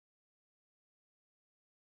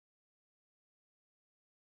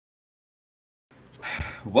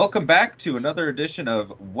welcome back to another edition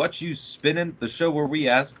of Whatchu Spinnin, the show where we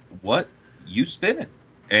ask what you spinning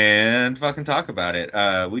and fucking talk about it.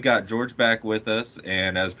 We got George back with us,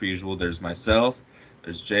 and as per usual, there's myself,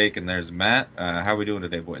 there's Jake, and there's Matt. How are we doing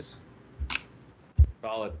today, boys?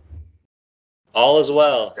 Solid. All is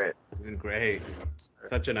well. Great. Doing great.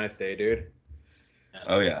 Such a nice day, dude.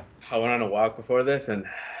 Oh yeah. I went on a walk before this and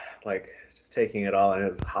just taking it all in.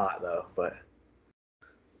 It was hot though, but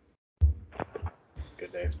it's a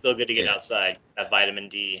good day. Still good to get outside. That vitamin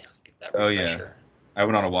D. Get that refresher. Yeah. I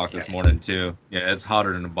went on a walk this morning too. Yeah, it's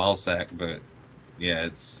hotter than a ball sack, but yeah,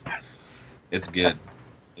 it's good.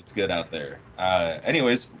 It's good out there.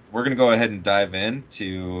 Anyways, we're going to go ahead and dive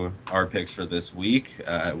into our picks for this week.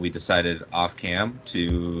 We decided off cam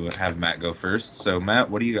to have Matt go first. So, Matt,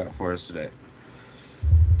 what do you got for us today?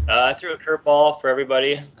 I threw a curveball for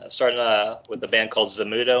everybody. Starting with the band called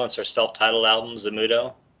Zammuto. It's their self-titled album,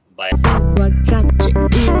 Zammuto. By What got you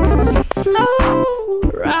flow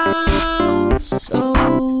around so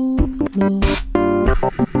low.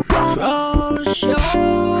 Crawl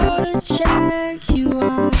ashore to check you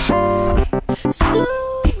out. Soon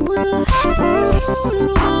we'll have a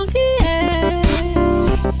little monkey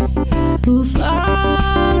who'll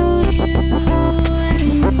follow you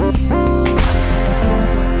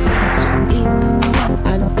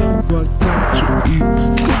I know what got you eat.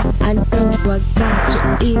 I know what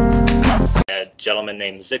got you eat. A gentleman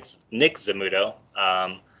named Nick Zammuto.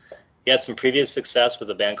 He had some previous success with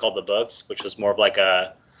a band called The Books, which was more of like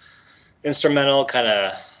a instrumental, kind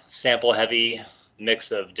of sample-heavy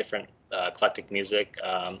mix of different eclectic music.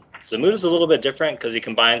 Zammuto's a little bit different because he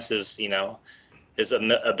combines his ability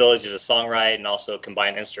to songwrite and also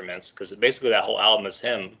combine instruments. Because basically that whole album is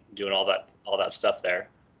him doing all that stuff there.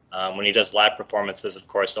 When he does live performances, of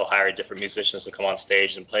course, he'll hire different musicians to come on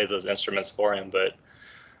stage and play those instruments for him. But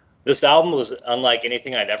this album was unlike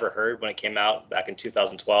anything I'd ever heard when it came out back in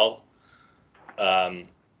 2012.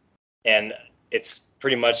 And it's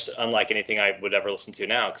pretty much unlike anything I would ever listen to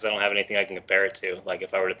now because I don't have anything I can compare it to. Like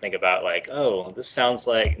if I were to think about like, oh, this sounds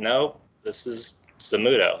like, no, this is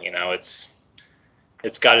Zammuto. You know, it's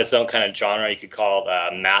got its own kind of genre. You could call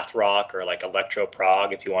it math rock or like electro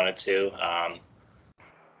prog if you wanted to.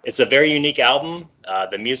 It's a very unique album.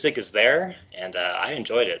 The music is there, and I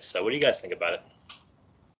enjoyed it. So what do you guys think about it?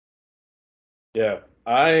 Yeah,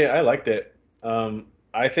 I liked it.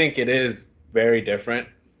 I think it is very different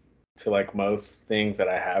to like most things that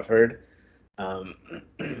I have heard.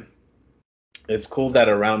 It's cool that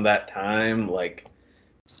around that time, like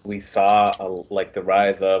we saw the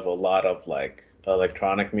rise of a lot of like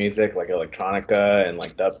electronic music, like electronica and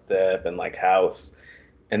like dubstep and like house.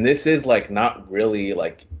 And this is like not really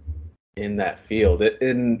like in that field.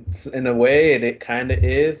 In a way, it kind of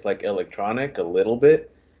is like electronic a little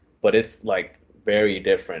bit, but it's like very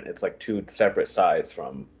different. It's like two separate sides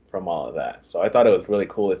from all of that. So I thought it was really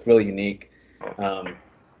cool. It's really unique. I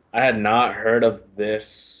had not heard of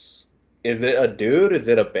this. Is it a dude? Is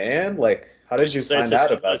it a band? Like, how did you find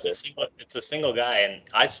out about this? It's a single guy, and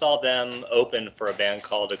I saw them open for a band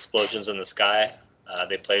called Explosions in the Sky.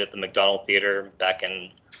 They played at the McDonald Theater back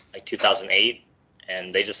in like 2008,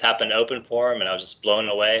 and they just happened to open for him, and I was just blown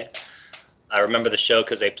away. I remember the show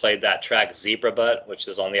because they played that track Zebra Butt, which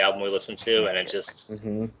is on the album we listened to, and it just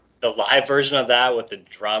the live version of that with the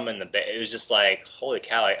drum and the bass, it was just like, holy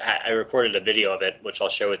cow. I recorded a video of it, which I'll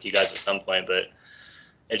share with you guys at some point, but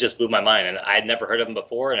it just blew my mind, and I had never heard of him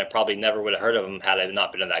before, and I probably never would have heard of him had I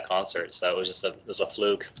not been at that concert. So it was just it was a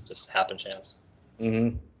fluke, just happen chance.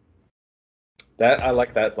 That I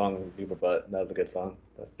like that song, Zebra Butt. That was a good song.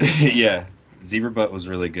 Yeah, Zebra Butt was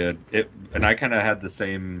really good. And I kind of had the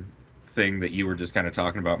same thing that you were just kind of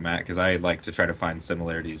talking about, Matt, because I like to try to find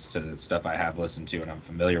similarities to the stuff I have listened to and I'm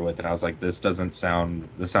familiar with, and I was like, this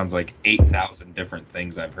sounds like 8,000 different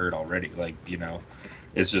things I've heard already. Like, you know,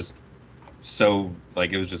 it's just so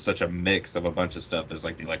like it was just such a mix of a bunch of stuff. There's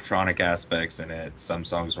like the electronic aspects in it. Some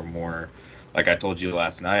songs were more like I told you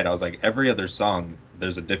last night, I was like, every other song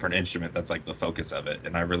there's a different instrument that's like the focus of it,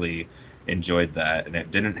 and I really enjoyed that. And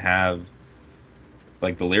it didn't have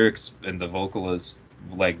like the lyrics and the vocalist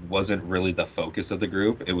like wasn't really the focus of the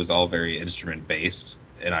group. It was all very instrument based,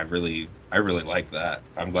 and I really like that.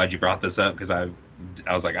 I'm glad you brought this up because I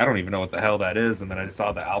was like, I don't even know what the hell that is, and then I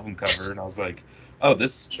saw the album cover and I was like, oh,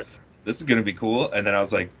 this is gonna be cool. And then I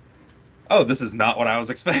was like, oh, this is not what I was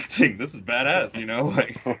expecting. This is badass, you know?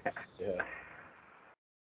 Like,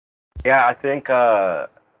 yeah, I think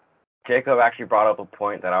Jacob actually brought up a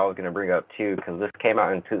point that I was gonna bring up too, because this came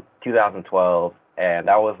out in 2012, and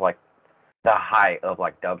that was like the height of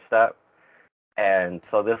like dubstep, and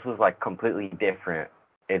so this was like completely different.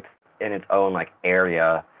 It's in its own like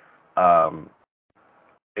area.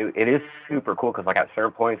 It is super cool because like at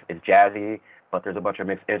certain points it's jazzy, but there's a bunch of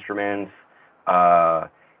mixed instruments.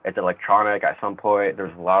 It's electronic at some point.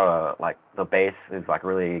 There's a lot of like the bass is like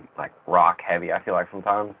really like rock heavy. I feel like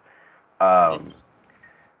sometimes.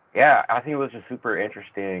 Yeah, I think it was just super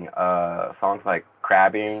interesting. Songs like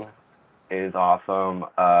Crabbing is awesome.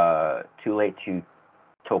 Too Late to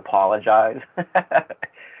Topologize.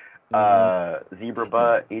 Zebra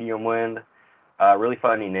Butt, Idiom Wind. Really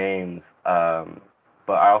funny names.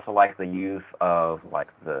 But I also like the use of like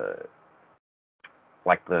the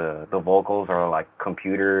vocals are like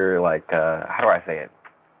computer like how do I say it?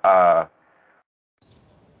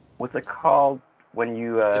 What's it called when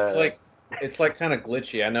you it's like kind of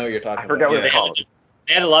glitchy. I know what you're talking I forget about. what it's called.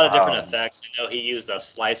 They had a lot of different effects. I know he used a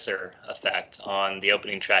slicer effect on the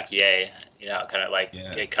opening track, Yay. You know, kind of like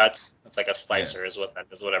it cuts. It's like a slicer is what that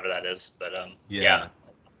is, whatever that is. But yeah.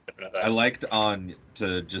 I liked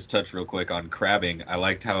to just touch real quick on Crabbing. I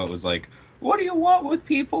liked how it was like, what do you want with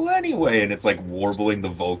people anyway? And it's like warbling the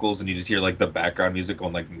vocals, and you just hear like the background music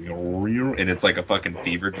going like, and it's like a fucking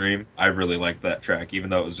fever dream. I really liked that track, even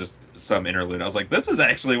though it was just some interlude. I was like, this is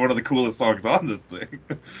actually one of the coolest songs on this thing.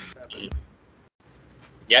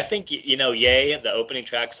 Yeah, I think, you know, Yay, the opening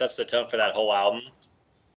track sets the tone for that whole album.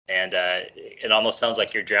 And it almost sounds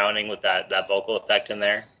like you're drowning with that vocal effect in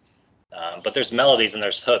there. But there's melodies and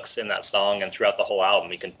there's hooks in that song, and throughout the whole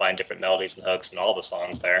album, you can find different melodies and hooks in all the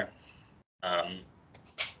songs there.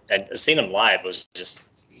 And seeing them live was just,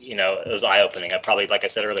 you know, it was eye-opening. I probably, like I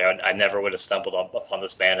said earlier, I never would have stumbled upon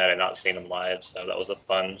this band had I not seen them live. So that was a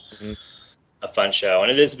fun show.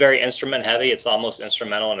 And it is very instrument heavy. It's almost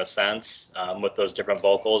instrumental in a sense, with those different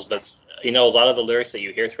vocals. But, you know, a lot of the lyrics that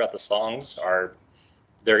you hear throughout the songs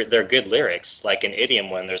they're good lyrics. Like in Idiom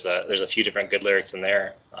Wind, there's a few different good lyrics in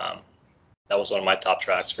there. That was one of my top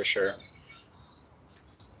tracks for sure.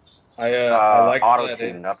 I like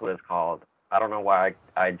Auto-Tune, that's what it's called. I don't know why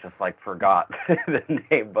I just like forgot the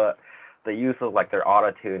name, but the use of like their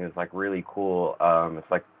Auto-Tune is like really cool.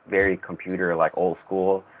 It's like very computer, like old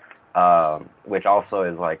school, which also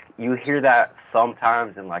is like, you hear that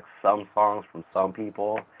sometimes in like some songs from some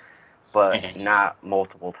people, but not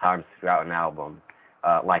multiple times throughout an album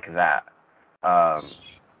like that.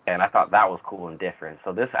 And I thought that was cool and different.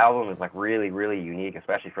 So this album is like really, really unique,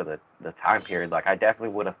 especially for the time period. Like I definitely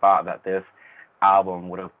would have thought that this album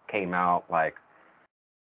would have came out like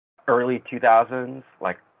early 2000s,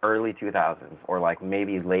 or like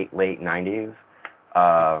maybe late 90s,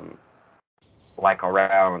 like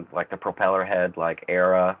around like the Propeller Head like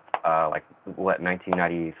era, like what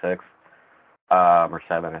 1996 or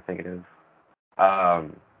 7, I think it is.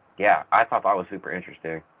 Yeah, I thought that was super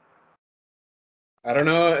interesting. I don't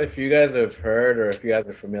know if you guys have heard or if you guys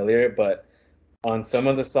are familiar, but on some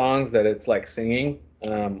of the songs that it's like singing,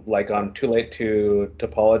 like on Too Late to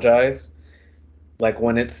Topologize, like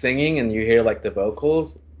when it's singing and you hear like the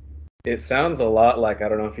vocals, it sounds a lot like, I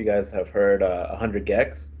don't know if you guys have heard 100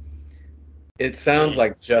 Gex. It sounds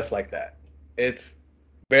like just like that. It's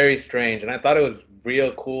very strange, and I thought it was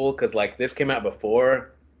real cool because like this came out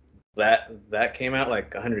before that came out,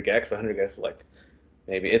 like 100 Gex. 100 Gex is like,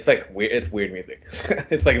 maybe it's like weird. It's weird music.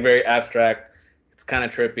 It's like very abstract. It's kind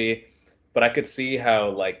of trippy, but I could see how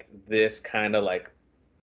like this kind of like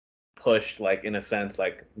pushed like in a sense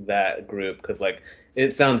like that group, because like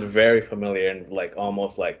it sounds very familiar and like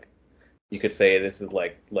almost like you could say this is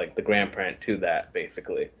like the grandparent to that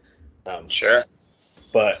basically. Sure.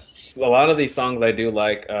 But a lot of these songs I do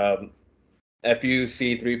like.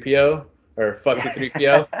 FUC3PO or Fuck the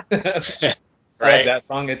 3PO. Right. Like that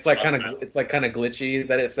song. It's like kind of glitchy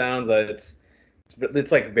that it sounds.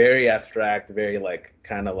 It's like very abstract, very like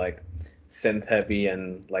kind of like synth heavy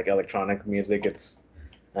and like electronic music. It's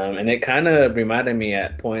and it kind of reminded me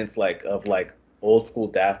at points like of like old school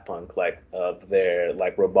Daft Punk, like of their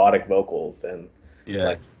like robotic vocals and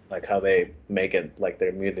like how they make it like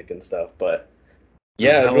their music and stuff. But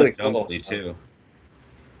yeah, it's really cool too.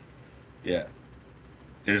 Yeah.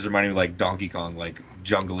 It just reminded me of like Donkey Kong, like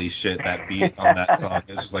jungly shit, that beat on that song.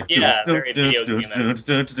 It's just like very video game. That's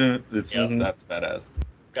badass.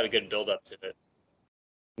 Got a good build up to it.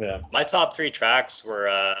 Yeah. My top 3 tracks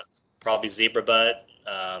were probably Zebra Butt,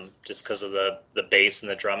 just because of the bass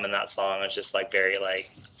and the drum in that song. It's just like very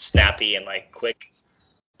like snappy and like quick.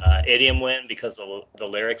 Idiom Wind, because of the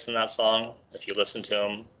lyrics in that song. If you listen to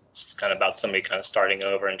them, it's kind of about somebody kind of starting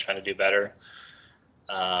over and trying to do better.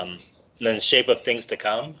 And then Shape of Things to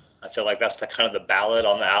Come. I feel like that's the kind of the ballad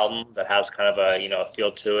on the album that has kind of a, you know, a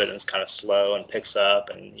feel to it, and it's kind of slow and picks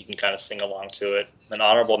up and you can kind of sing along to it. An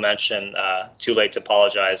honorable mention, Too Late to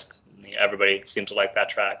Apologize. Everybody seems to like that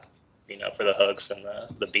track. for the hooks and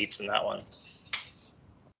the beats in that one.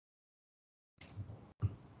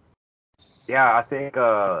 Yeah, I think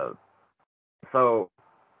so.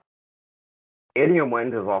 Idiom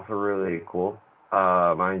Wind is also really cool.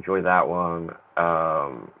 I enjoy that one.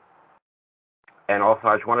 And also,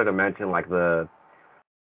 I just wanted to mention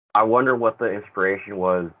I wonder what the inspiration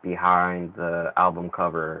was behind the album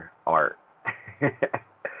cover art. Yeah,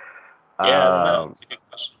 that's a good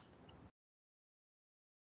question.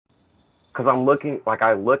 Because I'm looking,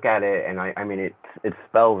 I look at it, and I mean, it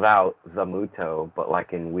spells out Zammuto, but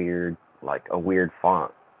in a weird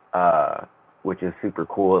font, which is super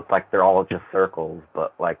cool. It's like they're all just circles,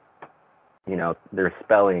 but they're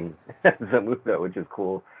spelling Zammuto, which is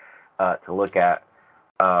cool to look at.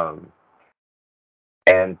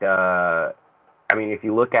 And I mean, if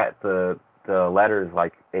you look at the letters,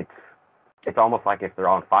 it's almost like if they're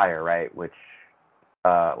on fire, right? Which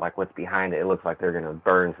what's behind it looks like they're gonna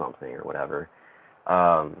burn something or whatever.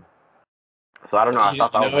 So I don't know. I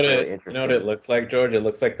thought that was really interesting. You know what it looks like, George? It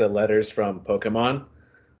looks like the letters from Pokemon.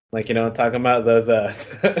 Talking about those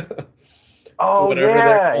oh whatever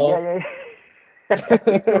they're called.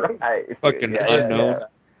 Yeah. Right. Fucking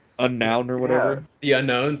unknown or whatever. The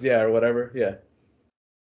unknowns, or whatever. Yeah.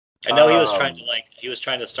 I know he was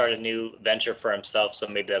trying to start a new venture for himself, so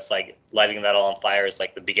maybe that's lighting that all on fire is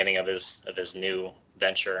the beginning of his new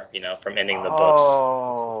venture, from ending the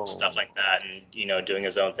books, stuff like that, and doing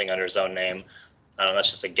his own thing under his own name. I don't know,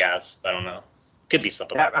 that's just a guess. I don't know. Could be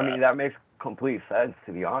something like that. I mean, that makes complete sense,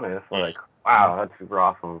 to be honest. Wow, that's super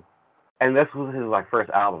awesome. And this was his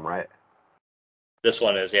first album, right? This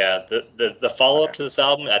one is, yeah. The follow-up to this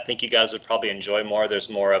album, I think you guys would probably enjoy more. There's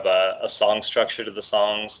more of a song structure to the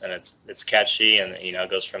songs, and it's catchy, and it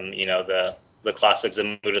goes from the classic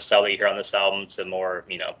Zammuto style that you hear on this album to more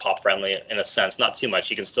pop friendly in a sense. Not too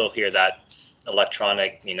much. You can still hear that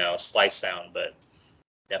electronic slice sound, but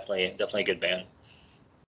definitely a good band.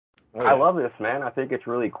 I love this, man. I think it's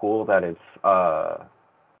really cool that it's. I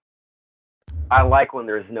like when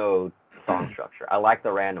there's no song structure. I like the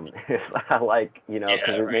randomness. I like, because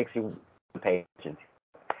it makes you pay attention.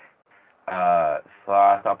 So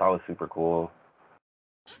I thought that was super cool.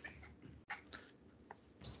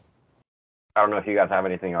 I don't know if you guys have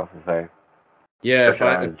anything else to say. Yeah,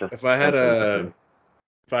 if I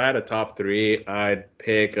had a top three, I'd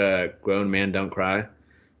pick "Grown Man Don't Cry."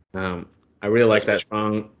 I really like that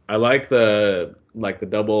song. I like the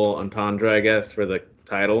double entendre, I guess, for the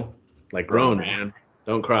title, "Grown Man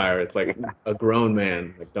Don't Cry," or it's a grown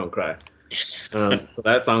man, don't cry. So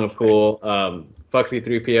that song was cool. Fuck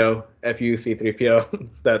C3PO, FU C3PO,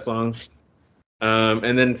 that song.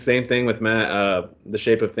 And then same thing with Matt, The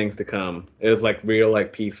Shape of Things to Come. It was real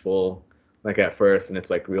peaceful, at first, and it's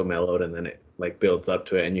real mellowed, and then it builds up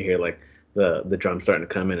to it, and you hear the drums starting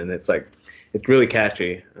to come in, and it's it's really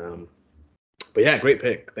catchy. But yeah, great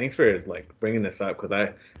pick. Thanks for bringing this up, because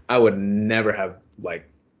I would never have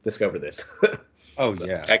discovered this. Oh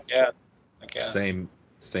yeah. Heck yeah.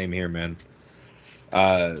 Same here, man.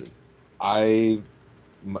 If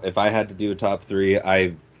I had to do a top three,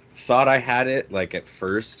 I thought I had it at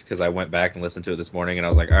first, because I went back and listened to it this morning, and I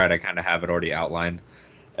was all right, I kind of have it already outlined.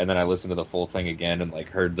 And then I listened to the full thing again and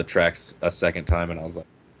heard the tracks a second time, and I was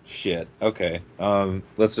shit, okay.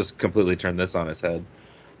 Let's just completely turn this on its head.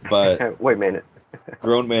 But wait a minute.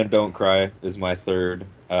 Grown Man Don't Cry is my third.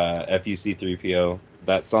 FUC3PO.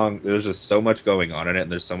 That song, there's just so much going on in it,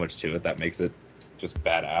 and there's so much to it that makes it just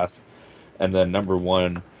badass. And then number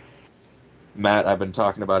one, Matt, I've been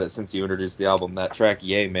talking about it since you introduced the album. That track,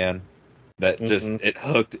 Yay Man, that just, it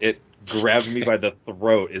hooked, it grabbed me by the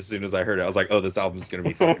throat as soon as I heard it. I was oh, this album's going to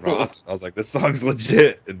be fucking awesome. I was this song's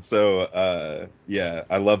legit. And so, yeah,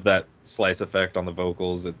 I love that slice effect on the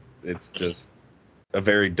vocals. It's just a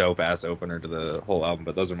very dope-ass opener to the whole album,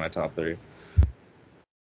 but those are my top three.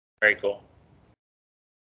 Very cool.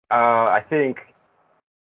 I think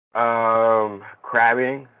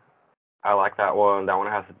Crabbing. I like that one. That one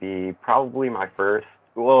has to be probably my first.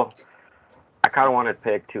 Well, I kind of want to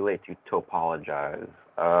pick Too Late to Topologize.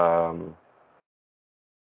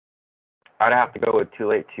 I'd have to go with Too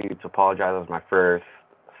Late to Topologize as my first.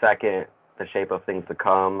 Second, The Shape of Things to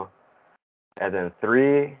Come. And then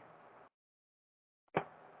three,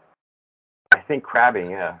 I think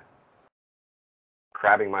Crabbing, yeah.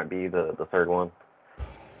 Crabbing might be the third one.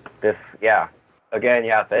 This, yeah. Again,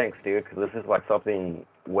 yeah, thanks, dude, because this is something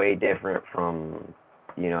way different from,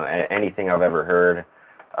 anything I've ever heard.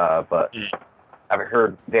 But I've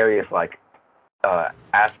heard various,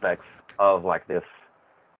 aspects of, this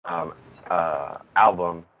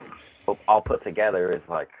album all put together. Is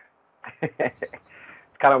it's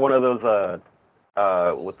kind of one of those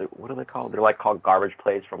what are they called? They're like called garbage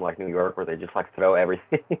plates from like New York, where they just like throw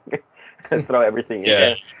everything throw everything in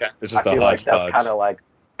there. It's just I a feel like that's hodgepodge. kind of like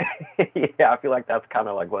yeah, I feel like that's kind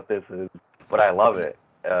of like what this is, but I love it.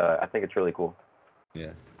 I think it's really cool.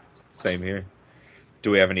 Yeah, same here.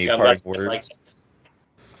 Do we have any I'm parting glad you guys words? liked it.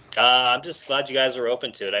 I'm just glad you guys are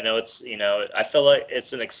open to it. I know it's, I feel like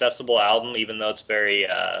it's an accessible album, even though it's very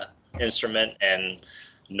instrument and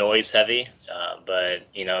noise heavy. But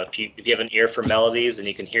if you have an ear for melodies and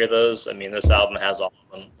you can hear those, I mean, this album has all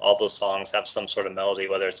of them. All those songs have some sort of melody,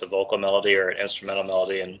 whether it's a vocal melody or an instrumental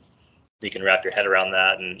melody, and you can wrap your head around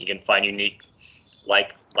that, and you can find unique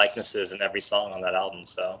likenesses in every song on that album.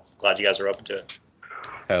 So glad you guys are open to it.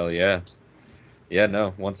 Hell yeah. Yeah,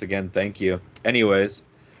 no, once again, thank you. Anyways,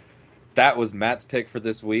 that was Matt's pick for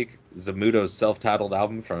this week, Zammuto's self-titled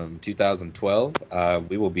album from 2012.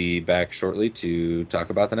 We will be back shortly to talk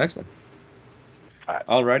about the next one. All right.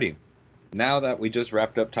 Alrighty. Now that we just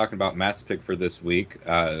wrapped up talking about Matt's pick for this week,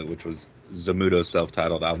 which was Zammuto's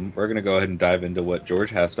self-titled album, we're going to go ahead and dive into what George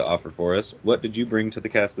has to offer for us. What did you bring to the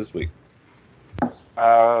cast this week?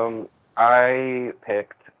 I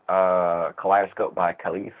picked Kaleidoscope by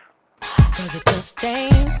Kelis. Cause it just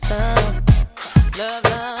ain't love. Love,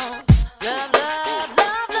 love, love, love, love,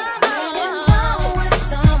 love. When you're wrong with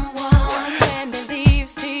someone, when they leave,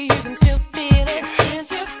 see, you can still feel it.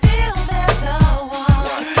 Since you feel they're the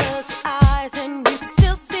one, you close your eyes and you can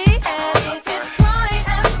still see it. If it's bright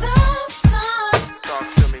as the sun,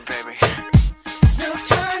 Talk to me, baby. there's no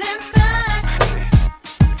turning back.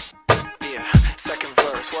 Yeah, second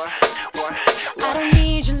verse. What? I don't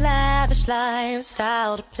need your lavish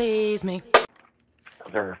lifestyle to please me.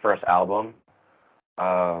 Their first album.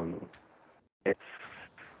 It's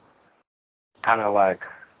kind of like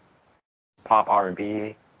pop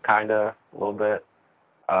R&B, kind of a little bit.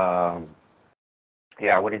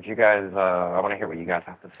 Yeah, what did you guys? I want to hear what you guys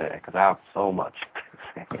have to say because I have so much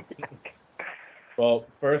to say. Well,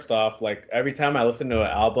 first off, like every time I listen to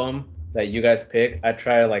an album that you guys pick, I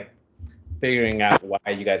try like figuring out why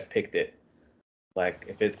you guys picked it. Like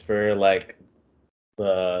if it's for like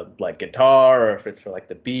the guitar, or if it's for like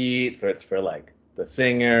the beats, or it's for like the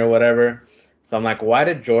singer or whatever. So I'm like, why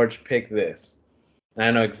did George pick this? And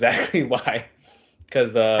I know exactly why,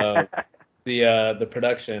 because the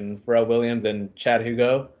production, Pharrell Williams and Chad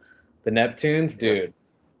Hugo, the Neptunes, dude,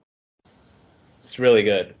 it's really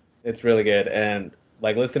good. It's really good, and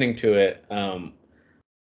like listening to it,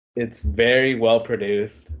 it's very well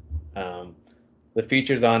produced. The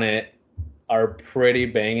features on it are pretty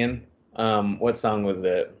banging. What song was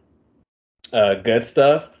it? Good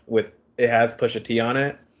Stuff it has Pusha T on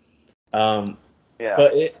it. Yeah.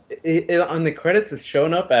 But it on the credits it's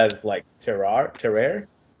shown up as like Terrare.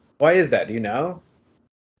 Why is that? Do you know?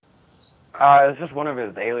 It's just one of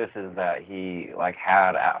his aliases that he like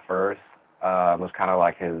had at first. Was kind of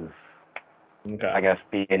like his, Okay. I guess,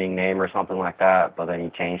 beginning name or something like that. But then he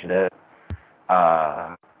changed it.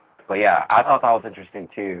 But yeah, I thought that was interesting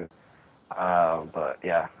too. But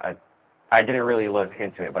yeah, I didn't really look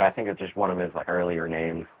into it, but I think it's just one of his like earlier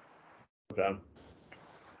names. Okay.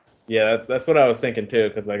 Yeah, that's what I was thinking too,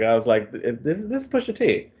 because like I was like, this is Pusha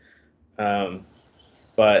T.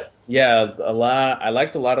 But yeah, I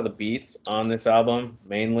liked a lot of the beats on this album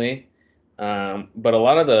mainly. But a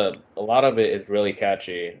lot of it is really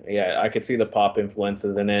catchy. Yeah, I could see the pop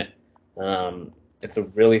influences in it. It's a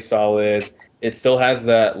really solid. It still has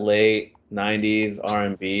that late '90s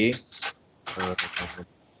R&B.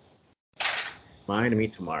 Mind me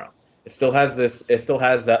tomorrow. It still has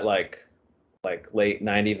that like late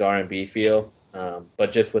 '90s R&B feel,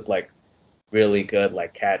 but just with like really good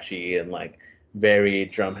like catchy and like very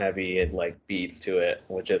drum heavy and like beats to it,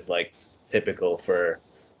 which is like typical for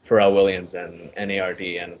Pharrell Williams and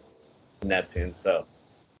NARD and Neptune. So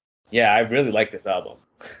yeah, I really like this album.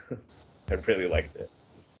 I really liked it.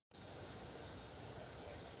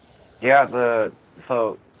 Yeah,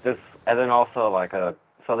 and then also like so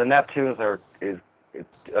the Neptunes is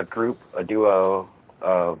a group, a duo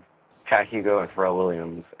of Chad Hugo and Pharrell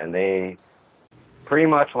Williams, and they pretty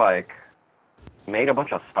much like made a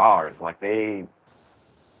bunch of stars. Like they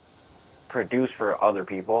produced for other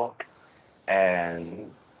people,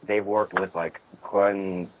 and they've worked with like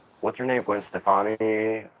Gwen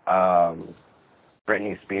Stefani,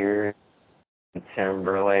 Britney Spears,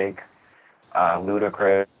 Timberlake,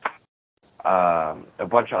 Ludacris, a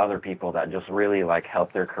bunch of other people that just really like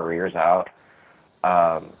helped their careers out.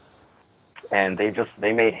 And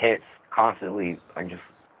they made hits constantly, like just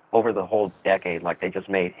over the whole decade. Like they just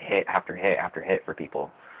made hit after hit after hit for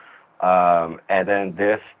people. And then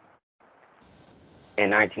this in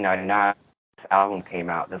 1999 album came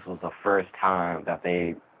out, this was the first time that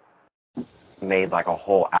they made like a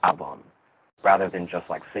whole album rather than just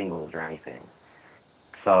like singles or anything.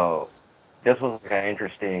 So this was like an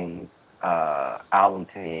interesting album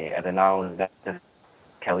to me. And then not only that, this is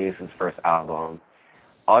Kelis' first album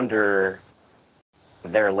under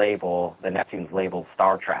their label, the Neptune's label,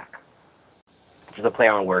 Star Trek, which is a play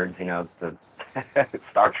on words, you know, the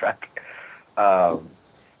Star Trek.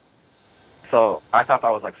 So I thought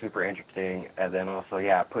that was like super interesting. And then also,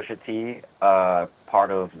 yeah, Pusha T,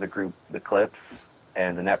 part of the group, the Clips,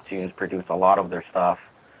 and the Neptunes produced a lot of their stuff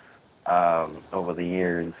over the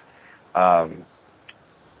years. And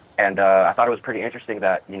I thought it was pretty interesting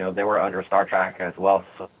that, you know, they were under Star Trek as well.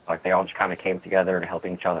 So like they all just kind of came together and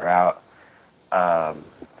helping each other out.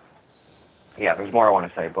 Yeah, there's more I want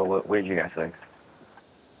to say, but what did you guys think?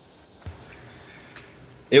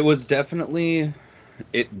 It was definitely,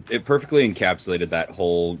 it perfectly encapsulated that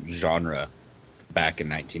whole genre back in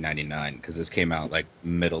 1999, because this came out like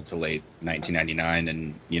middle to late 1999,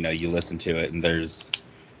 and you know, you listen to it and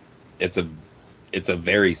it's a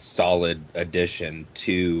very solid addition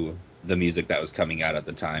to the music that was coming out at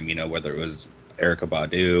the time, you know, whether it was Erykah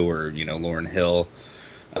Badu or, you know, Lauryn Hill,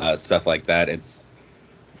 stuff like that. It's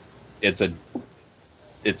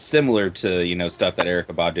similar to, you know, stuff that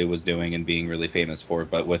Erykah Badu was doing and being really famous for,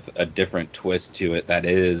 but with a different twist to it that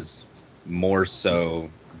is more so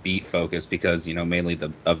beat focused, because, you know, mainly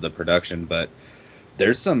of the production. But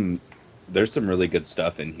there's some really good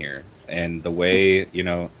stuff in here, and the way, you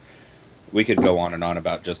know, we could go on and on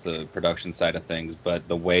about just the production side of things, but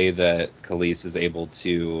the way that Kelis is able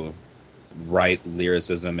to write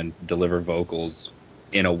lyricism and deliver vocals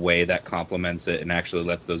in a way that complements it and actually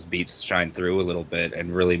lets those beats shine through a little bit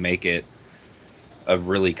and really make it a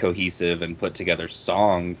really cohesive and put together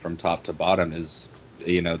song from top to bottom is,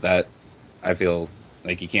 you know, that I feel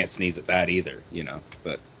like you can't sneeze at that either, you know.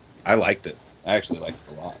 But I liked it. I actually liked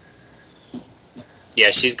it a lot.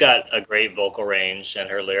 Yeah, she's got a great vocal range, and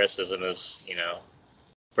her lyricism is, you know,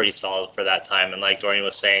 pretty solid for that time. And like Dorian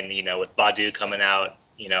was saying, you know, with Badu coming out,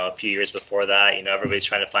 you know, a few years before that, you know, everybody's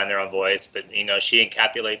trying to find their own voice, but, you know, she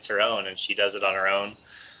encapsulates her own, and she does it on her own.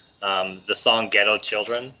 The song Ghetto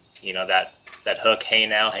Children, you know, that hook, Hey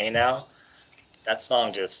Now, that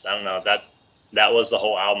song just, I don't know, that was the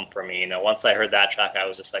whole album for me. You know, once I heard that track, I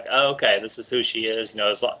was just like, oh, okay, this is who she is. You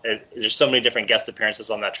know, there's so many different guest appearances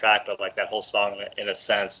on that track, but like that whole song, in a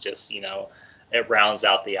sense, just, you know, it rounds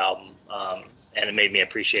out the album, and it made me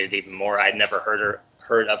appreciate it even more. I'd never heard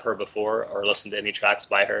of her before or listened to any tracks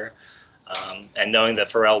by her. And knowing that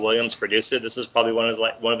Pharrell Williams produced it, this is probably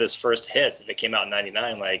one of his first hits. If it came out in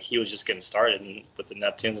 '99, like he was just getting started with the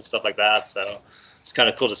Neptunes and stuff like that. So it's kind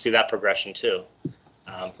of cool to see that progression too,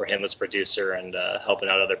 for him as producer and helping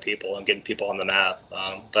out other people and getting people on the map.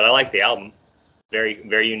 But I like the album, very,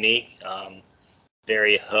 very unique,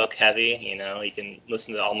 very hook heavy. You know, you can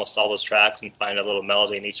listen to almost all those tracks and find a little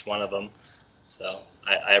melody in each one of them. So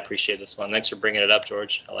I appreciate this one. Thanks for bringing it up,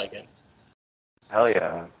 George. I like it. Hell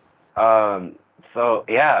yeah. So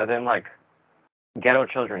yeah, then like Ghetto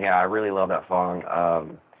Children, yeah, I really love that song.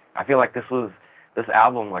 I feel like this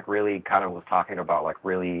album like really kind of was talking about like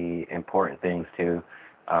really important things too.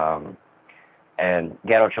 And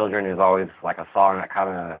Ghetto Children is always like a song that kind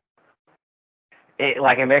of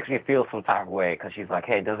it makes me feel some type of way, because she's like,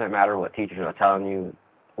 hey, it doesn't matter what teachers are telling you,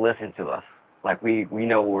 listen to us. Like we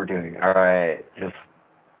know what we're doing. All right, just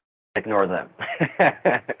ignore them.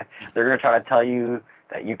 They're gonna try to tell you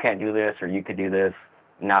that you can't do this or you could do this.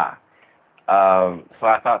 Nah. So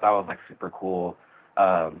I thought that was like super cool.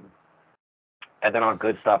 And then on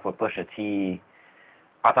Good Stuff with Pusha T,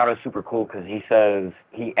 I thought it was super cool because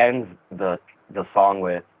he ends the song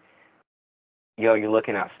with, yo, you're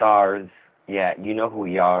looking at stars. Yeah, you know who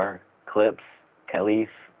we are. Clips, Kelis,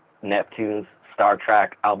 Neptunes, Star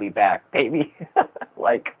Trek, I'll be back, baby.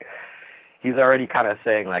 Like, he's already kind of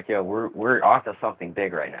saying like, yo, we're onto something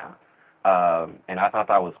big right now. And I thought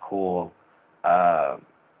that was cool.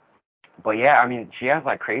 But yeah, I mean, she has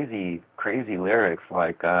like crazy lyrics,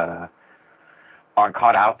 like, on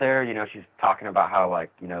Caught Out There, you know, she's talking about how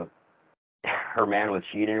like, you know, her man was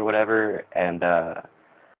cheating or whatever, and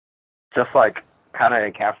just like kind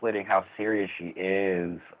of encapsulating how serious she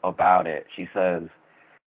is about it. She says,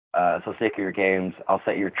 so sick of your games, I'll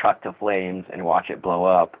set your truck to flames and watch it blow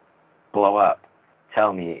up.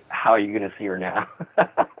 Tell me, how are you going to see her now?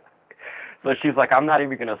 So she's like, I'm not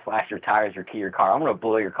even going to slash your tires or key your car. I'm going to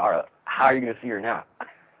blow your car up. How are you going to see her now?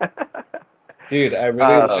 Dude, I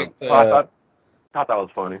really liked... So I thought that was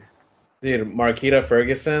funny. Dude, Marquita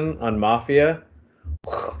Ferguson on Mafia.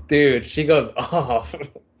 Dude, she goes off.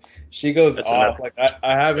 She goes That's off. enough. Like,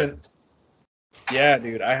 I haven't... Yeah,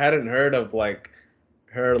 dude, I hadn't heard of like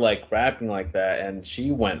her like rapping like that, and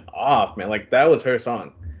she went off, man. Like that was her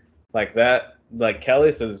song, like that. Like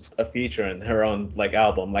Kelis is a feature in her own like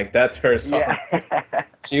album, like that's her song. Yeah.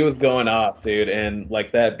 She was going off, dude, and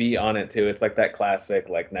like that beat on it too. It's like that classic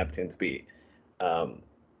like Neptune's beat. Um,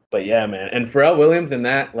 but yeah, man, and Pharrell Williams in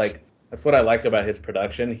that like that's what I like about his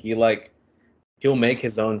production. He'll make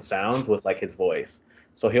his own sounds with like his voice.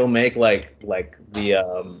 So he'll make like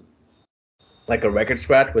the like a record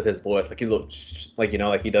scratch with his voice. Like he's like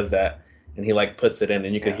like he does that, and he like puts it in,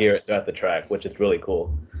 and you could Yeah. hear it throughout the track, which is really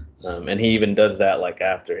cool. And he even does that like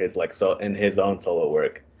after his like so in his own solo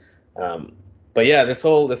work. Um, but yeah, this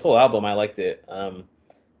whole album I liked it. I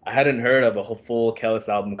hadn't heard of a whole full Kelis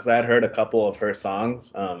album because I had heard a couple of her songs.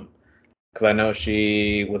 Because I know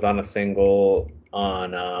she was on a single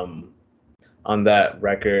on that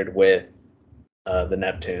record with the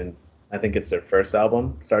Neptunes. I think it's their first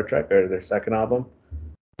album, Star Trek, or their second album.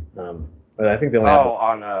 But I think they only have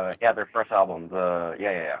on their first album,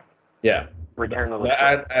 yeah. Return of the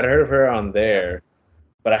I'd heard of her on there,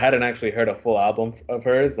 but I hadn't actually heard a full album of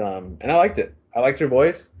hers. And I liked it. I liked her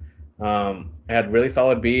voice. It had really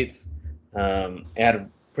solid beats. It had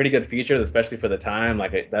pretty good features, especially for the time.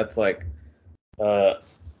 Like that's like,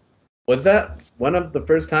 was that one of the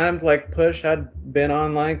first times like Push had been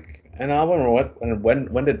on like an album, or what? And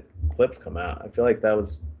when did Clips come out? I feel like that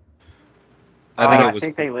was. I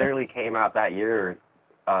think they literally came out that year.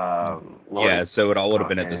 Yeah, so it all would have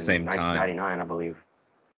been at the same time. 1999, I believe.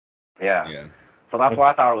 Yeah. Yeah. So that's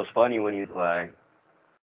why I thought it was funny when he was like,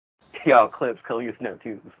 "Yo, Clips, Kelis,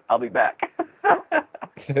 Neptunes, I'll be back."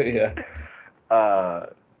 Yeah.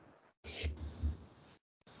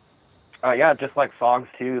 Yeah, just like songs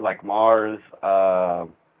too, like Mars.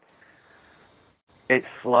 It's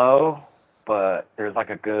slow, but there's like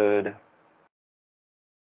a good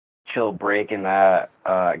chill break in that.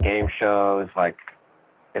 Game shows, like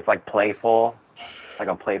it's like playful, like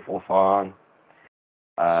a playful song.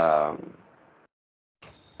 Yeah,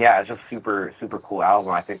 it's just super cool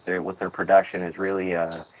album. I think with their production is really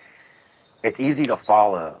it's easy to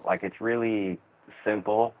follow. Like it's really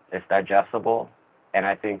simple, it's digestible, and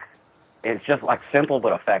I think it's just like simple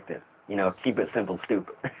but effective. You know, keep it simple,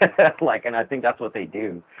 stupid. Like, and I think that's what they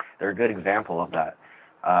do. They're a good example of that.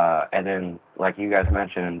 And then, like you guys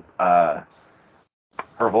mentioned, her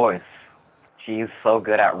voice. She's so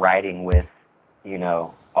good at writing with,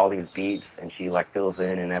 all these beats, and she like fills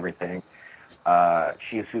in and everything.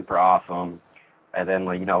 She's super awesome. And then,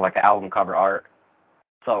 like the album cover art,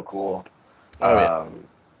 so cool. Oh yeah.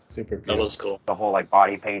 Super That cool. was cool. The whole like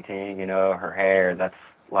body painting, her hair, that's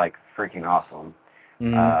like freaking awesome.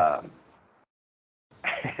 Mhm.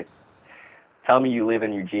 Tell me you live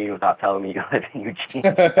in Eugene without telling me you live in Eugene.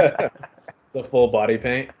 The full body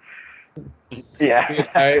paint.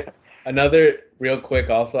 Yeah. Another real quick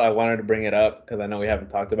also, I wanted to bring it up because I know we haven't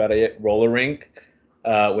talked about it yet. Roller Rink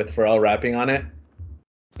with Pharrell rapping on it.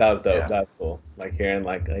 That was dope. Yeah. That was cool. Like hearing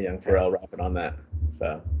like a young Pharrell rapping on that.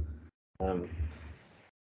 So,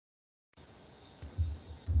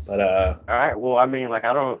 but All right. Well, I mean, like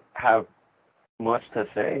I don't have much to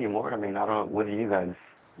say anymore. I mean, I don't. What do you guys?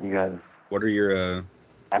 What are your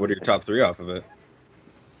top three off of it?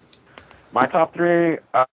 My top three.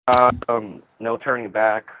 No turning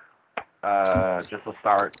back. Just the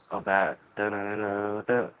start of that.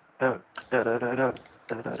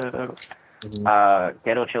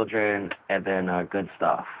 Ghetto Children, and then Good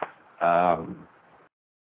Stuff.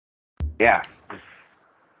 Yeah,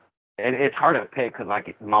 it's hard to pick because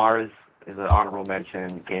like Mars is an honorable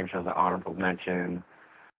mention, Game Show's an honorable mention.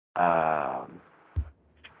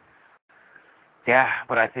 Yeah,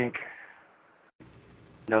 but I think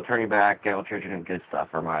No Turning Back, Ghetto Children, and Good Stuff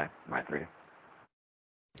are my three.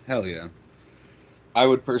 Hell yeah. I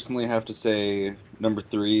would personally have to say number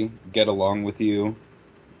 3, Get Along With You.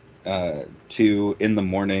 2, In the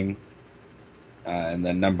Morning. And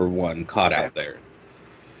then number 1, Caught Out There.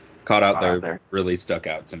 Caught Out There really stuck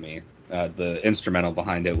out to me. The instrumental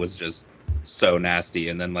behind it was just so nasty.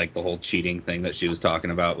 And then like the whole cheating thing that she was talking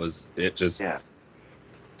about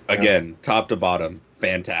again, top to bottom,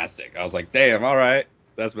 fantastic. I was like, damn, all right.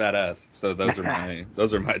 That's badass. So those are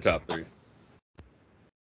my top 3.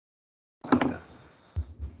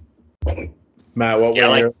 Matt, what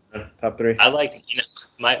were your top 3? I liked,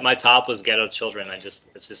 my top was Ghetto Children. It's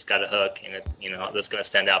just got a hook, and it, that's gonna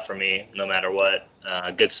stand out for me no matter what.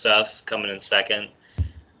 Good Stuff coming in second.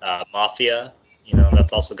 Mafia,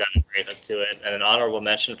 that's also got a great hook to it. And an honorable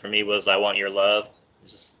mention for me was I Want Your Love.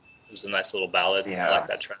 It was a nice little ballad. Yeah. I like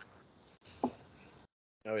that track.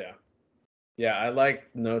 Oh yeah, yeah. I like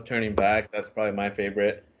No Turning Back. That's probably my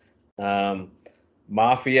favorite.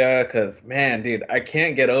 Mafia, because man, dude, I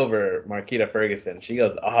can't get over Marquita Ferguson. She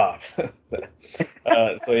goes off.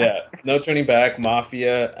 So yeah, No Turning Back,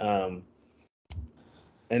 Mafia,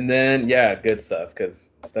 and then yeah, Good Stuff, because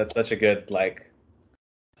that's such a good like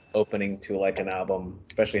opening to like an album,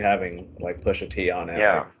 especially having like Pusha T on it.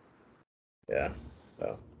 Yeah. Like, yeah.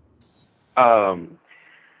 So. Oh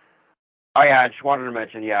yeah, I just wanted to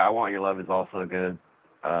mention. Yeah, I Want Your Love is also a good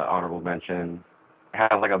honorable mention. It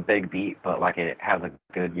has like a big beat, but like it has a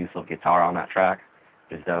good use of guitar on that track,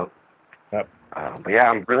 which is dope. Yep. But yeah,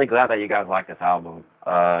 I'm really glad that you guys like this album.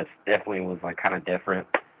 It definitely was like kind of different.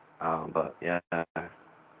 But yeah.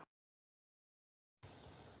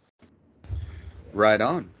 Right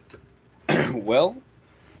on. Well,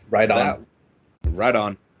 Right on. Right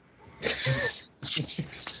on.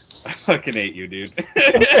 I fucking hate you, dude.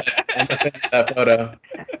 I'm gonna send you that photo.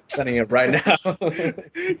 Sending it right now.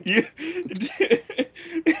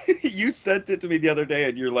 You sent it to me the other day,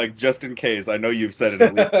 and you're like, just in case, I know you've said it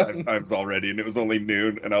at least 5 times already, and it was only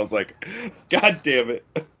noon, and I was like, God damn it.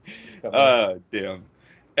 Damn.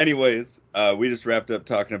 Anyways, we just wrapped up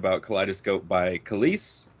talking about Kaleidoscope by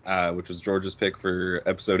Kelis, which was George's pick for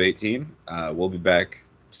episode 18. We'll be back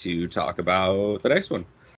to talk about the next one.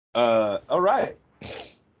 All right.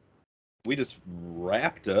 We just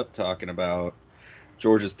wrapped up talking about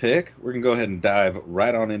George's pick. We're going to go ahead and dive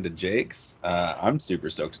right on into Jake's. I'm super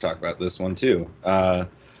stoked to talk about this one, too.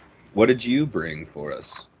 What did you bring for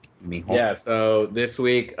us, Mijo? Yeah, so this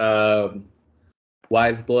week,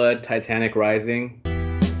 Weyes Blood, Titanic Rising.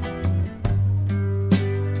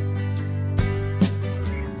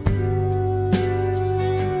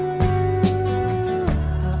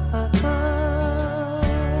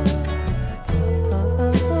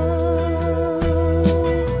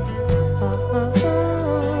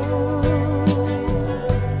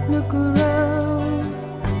 Look around,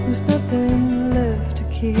 there's nothing left to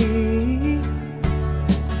keep.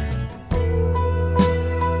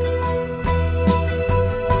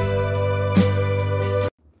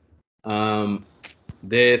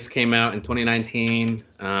 This came out in 2019.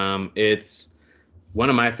 It's one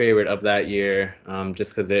of my favorite of that year,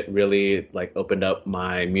 just because it really like opened up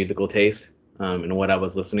my musical taste and what I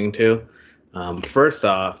was listening to. First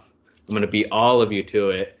off, I'm gonna beat all of you to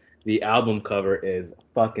it. The album cover is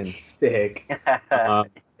fucking sick,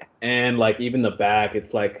 and like even the back,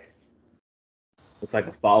 it's like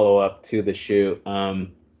a follow up to the shoot.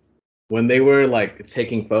 When they were like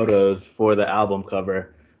taking photos for the album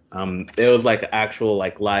cover, it was like an actual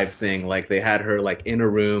like live thing. Like they had her like in a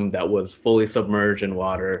room that was fully submerged in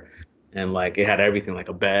water, and like it had everything like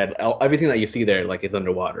a bed, everything that you see there like is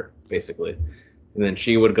underwater basically. And then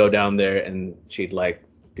she would go down there and she'd like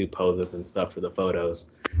do poses and stuff for the photos.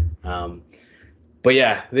 But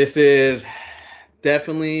yeah, this is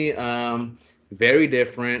definitely very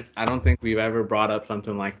different. I don't think we've ever brought up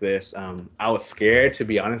something like this. I was scared, to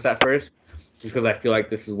be honest, at first, just because I feel like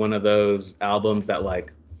this is one of those albums that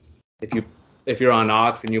like if you're on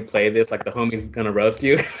Aux and you play this, like the homie's gonna roast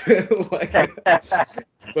you. Like,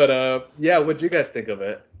 but yeah, what'd you guys think of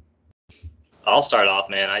it? I'll start off,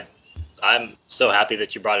 man. I'm so happy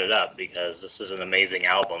that you brought it up because this is an amazing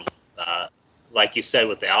album. Like you said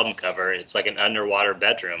with the album cover, it's like an underwater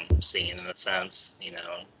bedroom scene in a sense. You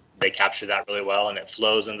know, they captured that really well, and it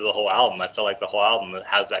flows into the whole album. I feel like the whole album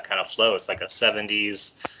has that kind of flow. It's like a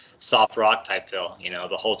 70s soft rock type feel, you know,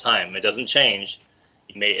 the whole time. It doesn't change.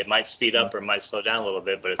 It might speed up or it might slow down a little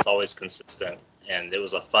bit, but it's always consistent. And it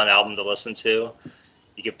was a fun album to listen to.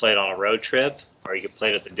 You could play it on a road trip, or you could play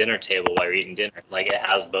it at the dinner table while you're eating dinner. Like it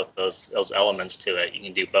has both those elements to it. You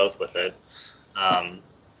can do both with it.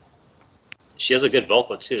 She has a good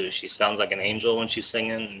vocal too. She sounds like an angel when she's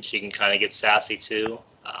singing, and she can kind of get sassy too.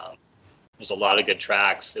 There's a lot of good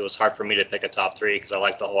tracks. It was hard for me to pick a top 3 because I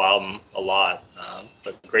like the whole album a lot.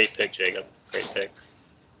 But great pick, Jacob. Great pick.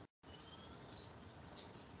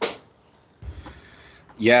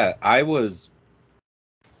 Yeah, I was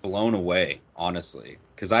blown away, honestly,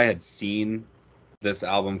 because I had seen this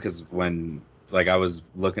album because when like I was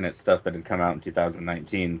looking at stuff that had come out in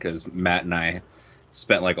 2019 because Matt and I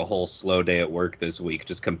spent like a whole slow day at work this week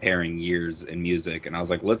just comparing years in music, and I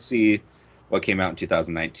was like, let's see what came out in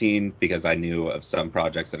 2019 because I knew of some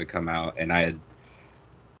projects that had come out, and I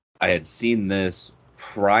had seen this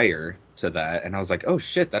prior to that, and I was like, oh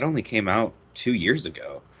shit, that only came out 2 years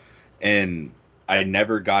ago, and I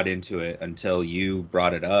never got into it until you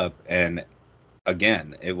brought it up, and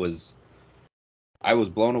again, I was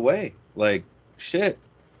blown away. Like, shit,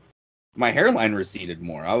 my hairline receded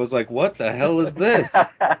more. I was like, what the hell is this?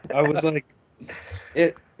 I was like,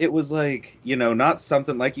 it it was like, not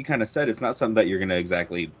something like you kind of said. It's not something that you're gonna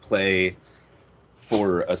exactly play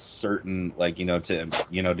for a certain, like, to get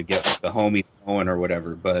the homies going or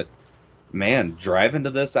whatever. But man, driving to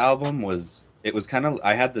this album was kind of,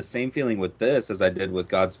 I had the same feeling with this as I did with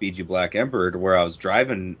Godspeed You Black Emperor, to where I was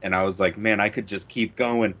driving and I was like, man, I could just keep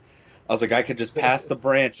going. I was like, I could just pass the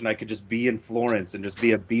branch and I could just be in Florence and just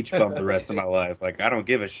be a beach bum the rest of my life. Like, I don't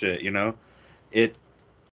give a shit,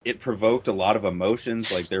 it provoked a lot of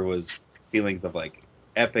emotions. Like, there was feelings of like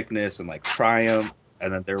epicness and like triumph,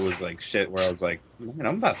 and then there was like shit where I was like, man,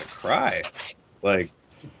 I'm about to cry. Like,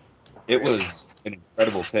 it was an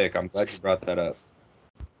incredible pick. I'm glad you brought that up.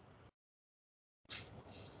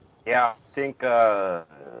 Yeah, I think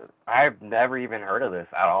I've never even heard of this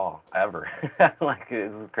at all, ever. Like,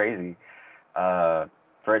 it was crazy. For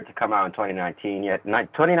it to come out in 2019,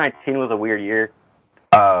 2019 was a weird year.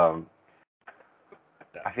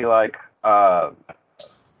 I feel like, but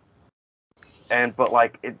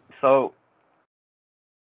like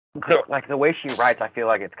like the way she writes, I feel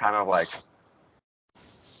like it's kind of like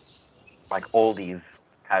oldies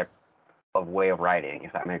type of way of writing,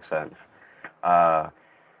 if that makes sense.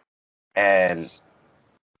 And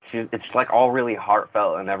it's like all really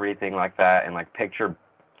heartfelt and everything like that, and like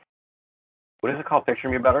what is it called? Picture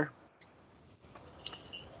Me Better.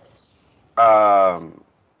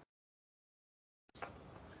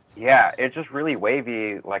 Yeah, it's just really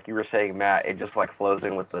wavy, like you were saying, Matt. It just like flows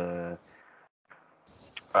in with the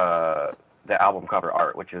album cover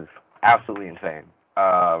art, which is absolutely insane.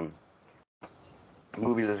 The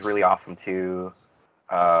movies is really awesome too.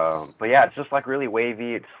 But yeah, it's just like really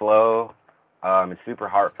wavy. It's slow. It's super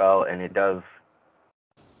heartfelt, and it does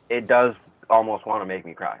almost want to make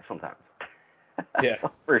me cry sometimes. Yeah,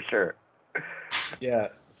 for sure. yeah.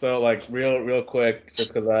 So like real quick,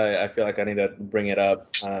 just because I feel like I need to bring it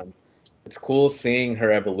up. It's cool seeing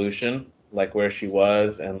her evolution, like where she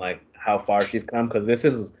was and like how far she's come. Because this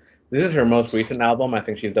is her most recent album. I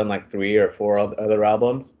think she's done like 3 or 4 other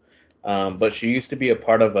albums. But she used to be a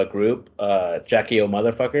part of a group, Jackie O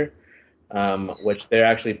Motherfucker, which they're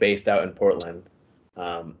actually based out in Portland.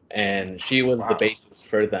 And she was the bassist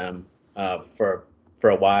for them for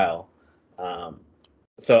a while.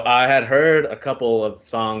 So I had heard a couple of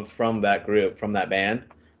songs from that group, from that band.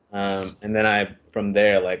 And then from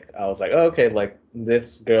there, like, I was like, oh, okay, like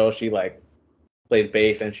this girl, she like plays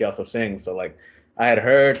bass and she also sings. So like I had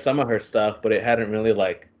heard some of her stuff, but it hadn't really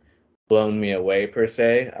like blown me away per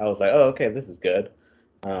se. I was like, oh, okay, this is good.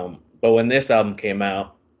 But when this album came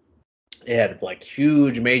out, it had like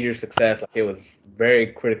huge major success. Like, it was very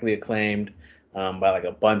critically acclaimed by like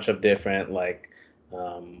a bunch of different like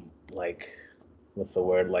what's the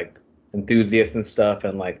word, like enthusiasts and stuff,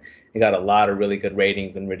 and like it got a lot of really good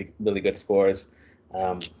ratings and really good scores.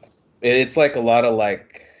 It's like a lot of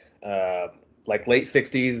like late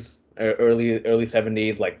 60s or early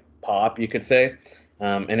 70s like pop, you could say.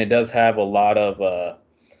 And it does have a lot of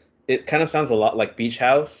it kind of sounds a lot like Beach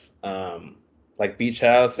House, and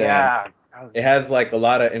Yeah. it has like a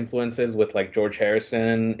lot of influences with like George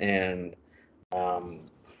Harrison and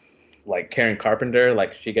like Karen Carpenter.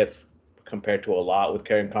 Like, she gets compared to a lot with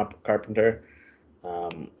Karen Carpenter.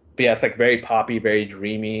 But yeah, it's like very poppy, very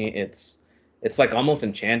dreamy. It's like almost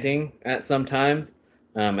enchanting at some times,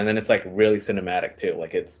 and then it's like really cinematic too.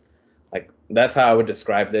 Like, it's like, that's how I would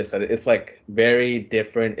describe this. It's like very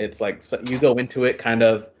different. It's like, so you go into it kind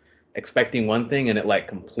of expecting one thing, and it's like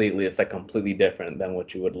completely different than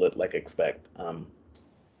what you would like expect. But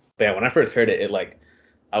yeah, when I first heard it, like,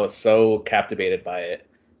 I was so captivated by it.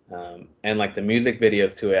 And like the music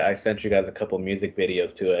videos to it, I sent you guys a couple music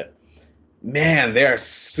videos to it. Man, they are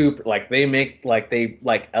super, like, they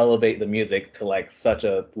elevate the music to like such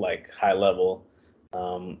a like high level.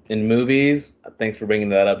 In movies, thanks for bringing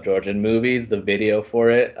that up, George. In movies, the video for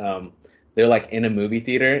it, they're like in a movie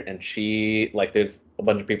theater, and there's a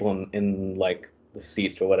bunch of people in like the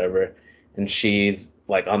seats or whatever, and she's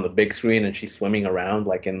like on the big screen and she's swimming around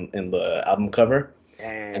like in the album cover.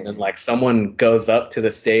 And then like someone goes up to the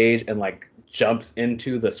stage and like jumps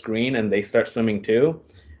into the screen, and they start swimming too,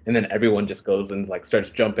 and then everyone just goes and like starts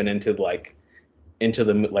jumping into the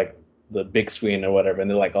big screen or whatever, and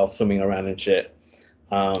they're like all swimming around and shit.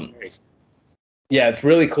 Yeah, it's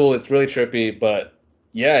really cool. It's really trippy, but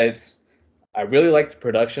yeah, I really like the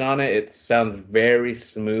production on it. It sounds very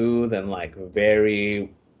smooth and like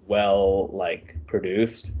very well like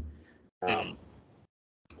produced.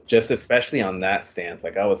 Just especially on that stance,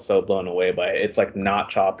 like I was so blown away by it. It's like not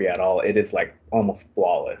choppy at all. It is like almost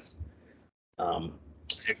flawless. I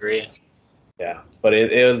agree. Yeah, but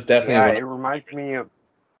it was definitely. Yeah, it reminds me of.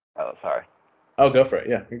 Oh, sorry. Oh, go for it.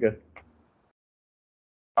 Yeah, you're good.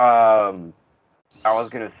 Um, I was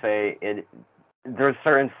gonna say it. There's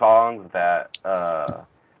certain songs that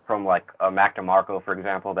from like Mac DeMarco, for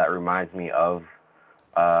example, that reminds me um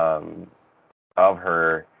of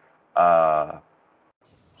her. Uh,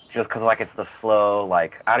 just because like it's the slow,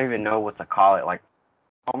 like I don't even know what to call it, like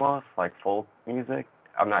almost like folk music.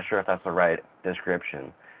 I'm not sure if that's the right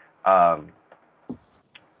description. Um,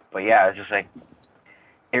 but yeah, it's just like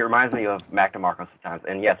it reminds me of Mac DeMarco sometimes,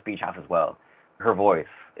 and yes, Beach House as well. Her voice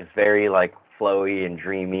is very like flowy and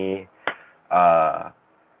dreamy. Uh,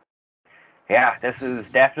 yeah, this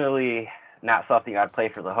is definitely not something I'd play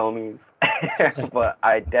for the homies, but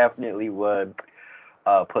I definitely would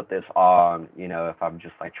put this on, you know, if I'm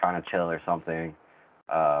just like trying to chill or something.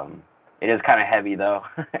 It is kind of heavy though,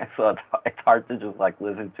 so it's hard to just like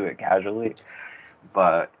listen to it casually.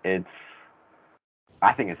 But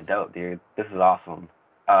I think it's dope, dude. This is awesome.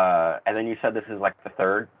 And then you said this is like the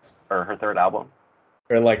third or her third album.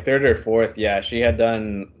 Or like third or fourth, yeah. She had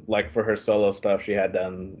done like for her solo stuff. She had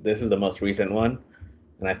done. This is the most recent one,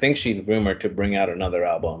 and I think she's rumored to bring out another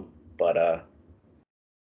album. But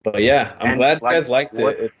yeah, I'm And, glad you like, guys liked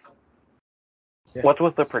what- it. It's Yeah. What's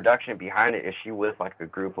with the production behind it? Is she with like a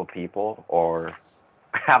group of people, or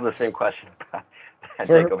I have the same question that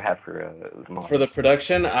For- Jacob had for Zammuto. for the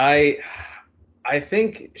production. I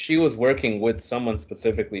think she was working with someone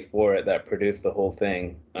specifically for it that produced the whole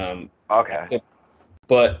thing. Okay.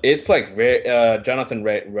 But it's like very Jonathan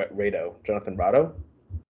Rado.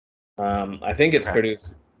 I think it's Okay.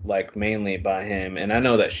 produced like mainly by him, and I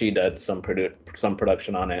know that she does some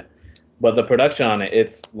production on it. But the production on it,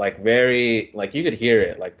 it's like very like you could hear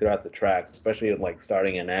it like throughout the track, especially like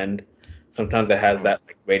starting and end. Sometimes it has that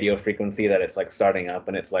like radio frequency that it's like starting up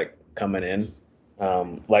and it's like coming in,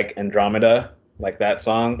 like Andromeda, like that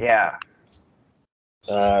song. Yeah.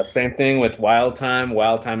 Same thing with Wild Time.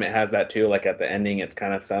 Wild Time, it has that too. Like at the ending, it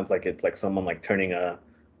kind of sounds like it's like someone like turning a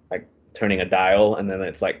dial, and then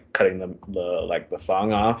it's like cutting the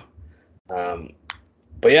song off.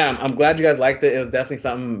 But yeah, I'm glad you guys liked it. It was definitely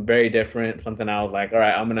something very different. Something I was like, all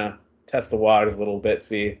right, I'm gonna test the waters a little bit,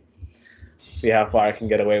 see how far I can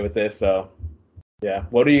get away with this. So yeah,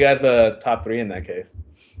 what are you guys' top three in that case?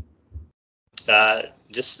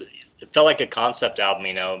 Just it felt like a concept album,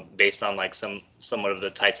 you know, based on like somewhat of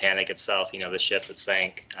the Titanic itself, you know, the ship that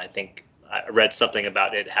sank. I think I read something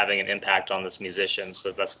about it having an impact on this musician,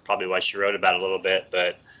 so that's probably why she wrote about it a little bit.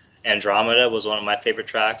 But Andromeda was one of my favorite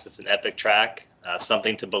tracks. It's an epic track.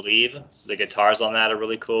 Something to Believe. The guitars on that are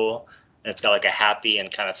really cool, and it's got like a happy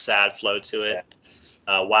and kind of sad flow to it.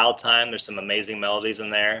 Wild Time, there's some amazing melodies in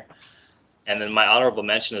there. And then my honorable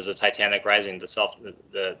mention is the Titanic Rising,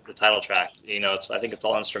 the title track. You know, I think it's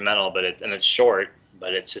all instrumental, but it's short,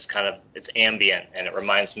 but it's just kind of it's ambient, and it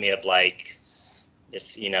reminds me of like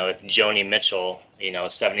if Joni Mitchell, you know, a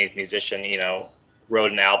 70s musician, you know,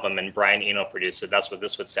 wrote an album and Brian Eno produced it. That's what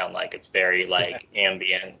this would sound like. It's very like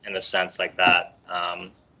ambient in a sense like that.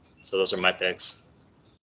 So those are my picks.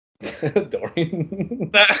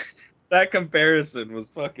 Dorian. That comparison was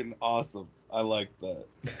fucking awesome. I liked that.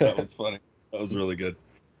 That was funny. That was really good.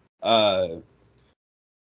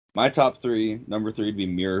 My top three, number 3 would be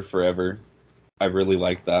Mirror Forever. I really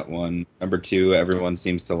liked that one. Number 2, everyone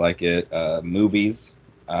seems to like it. Movies.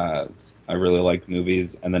 I really liked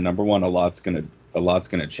Movies. And then number 1, a lot's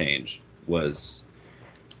gonna change. Was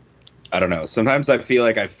I don't know. Sometimes I feel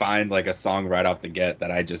like I find like a song right off the get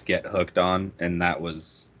that I just get hooked on, and that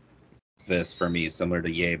was this for me, similar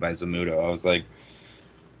to Yay by Zammuto. I was like,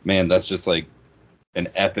 man, that's just like an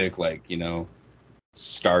epic, like, you know,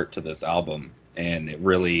 start to this album, and it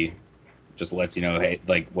really just lets you know, hey,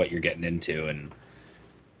 like what you're getting into. And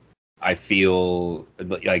I feel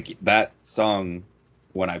like that song,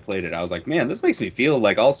 when I played it, I was like, man, this makes me feel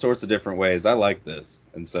like all sorts of different ways. I like this.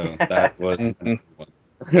 And so that was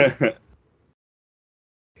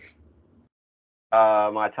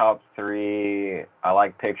My top 3, I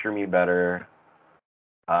like Picture Me Better,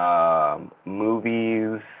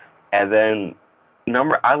 Movies, and then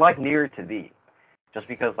I like Nearer to Thee, just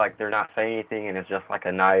because like they're not saying anything and it's just like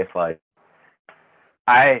a nice like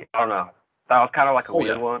I don't know, that was kind of like a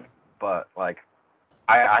weird one, but like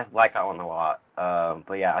I like that one a lot.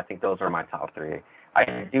 But yeah, I think those are my top 3.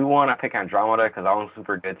 I do want to pick Andromeda because that one's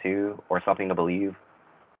super good too, or Something to Believe.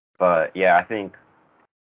 But yeah, I think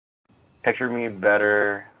Picture Me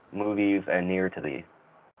Better, Movies, and Nearer to Thee.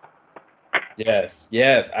 Yes.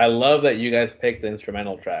 I love that you guys picked the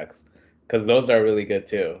instrumental tracks because those are really good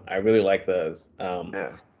too. I really like those.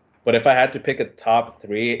 Yeah. But if I had to pick a top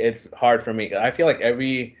 3, it's hard for me. I feel like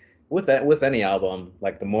with any album,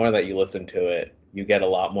 like the more that you listen to it, you get a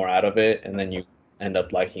lot more out of it, and then you end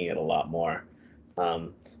up liking it a lot more.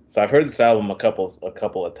 So I've heard this album a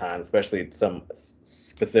couple of times, especially some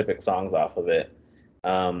specific songs off of it.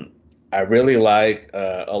 I really like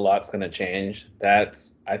A Lot's Gonna Change.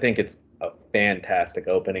 I think it's a fantastic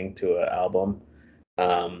opening to an album.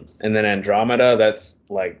 And then Andromeda, that's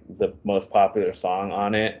like the most popular song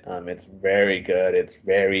on it. It's very good. It's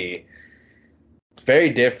very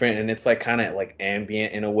different, and it's like kind of like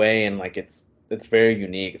ambient in a way, and like it's very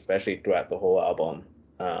unique, especially throughout the whole album.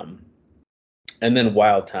 And then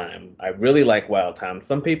Wild Time. I really like Wild Time.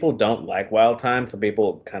 Some people don't like Wild Time. Some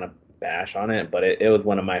people kind of bash on it, but it was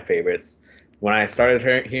one of my favorites when I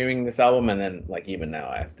started hearing this album, and then like even now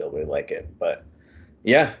I still really like it. But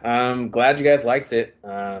yeah, I'm glad you guys liked it.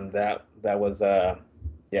 That was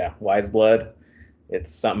Weyes Blood.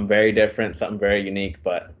 It's something very different, something very unique,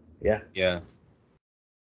 but yeah.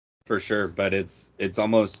 For sure, but it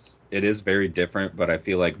is very different, but I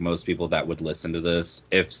feel like most people that would listen to this,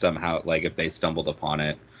 if somehow, like if they stumbled upon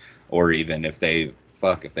it, or even if they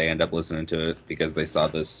end up listening to it because they saw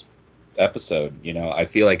this episode, I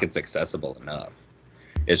feel like it's accessible enough.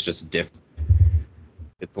 It's just different.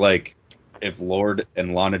 It's like if Lorde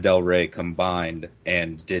and Lana Del Rey combined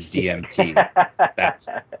and did DMT,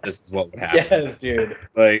 this is what would happen. Yes, dude.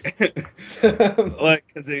 Like,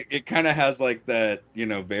 because it kind of has like that,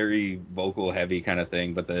 very vocal heavy kind of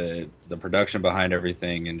thing, but the production behind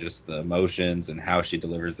everything and just the emotions and how she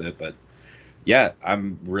delivers it. But yeah,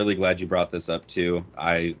 I'm really glad you brought this up too.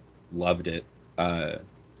 I loved it.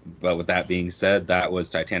 But with that being said, that was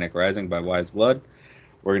Titanic Rising by Weyes Blood.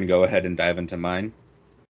 We're going to go ahead and dive into mine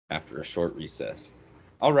after a short recess.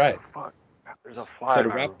 All right. Fuck. There's a fly. So to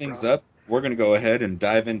wrap things up, we're going to go ahead and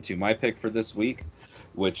dive into my pick for this week,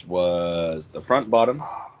 which was the Front Bottoms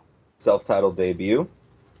self-titled debut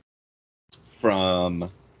from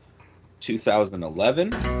 2011.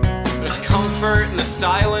 There's comfort in the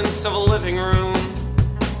silence of a living room.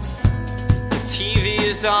 The TV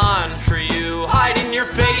is on for you. Hide in your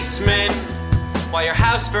basement while your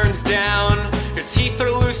house burns down. Your teeth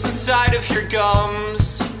are loose inside of your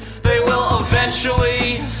gums. They will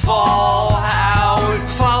eventually fall out.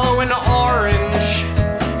 Follow an orange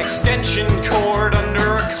extension cord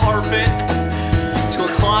under a carpet to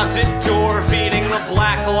a closet door feeding the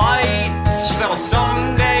black light that will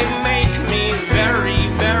someday make me very,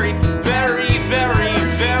 very, very, very,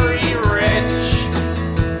 very rich.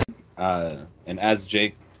 And as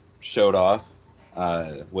Jake showed off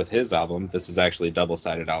with his album, this is actually a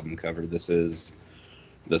double-sided album cover. This is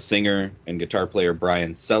the singer and guitar player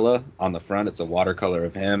Brian Sella. On the front, it's a watercolor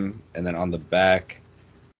of him, and then on the back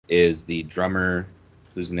is the drummer,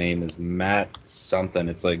 whose name is Matt something.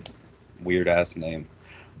 It's like weird ass name,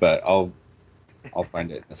 but I'll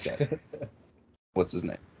find it in a sec. What's his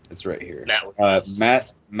name? It's right here.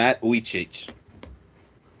 Matt Weyes.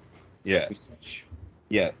 Yeah,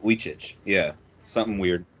 Weyes. Yeah, something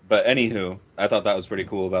weird. But anywho, I thought that was pretty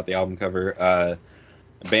cool about the album cover.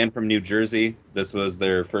 A band from New Jersey. This was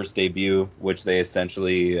their first debut, which they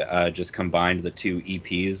essentially just combined the two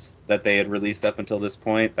EPs that they had released up until this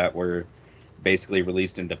point that were basically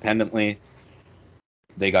released independently.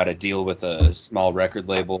 They got a deal with a small record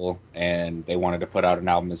label, and they wanted to put out an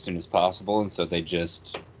album as soon as possible, and so they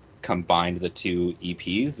just combined the two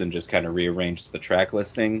EPs and just kind of rearranged the track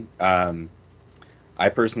listing. I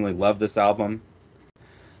personally love this album.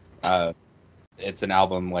 It's an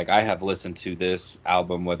album, like, I have listened to this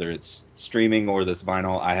album, whether it's streaming or this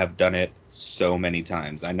vinyl. I have done it so many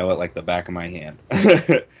times. I know it like the back of my hand.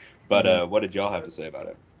 But what did y'all have to say about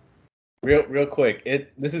it? Real quick,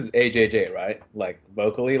 this is AJJ, right? Like,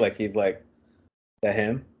 vocally, like, he's like, that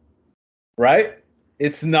him? Right?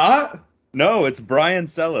 It's not? No, it's Brian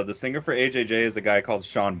Sella. The singer for AJJ is a guy called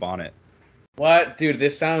Sean Bonnet. What? Dude,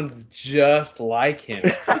 this sounds just like him.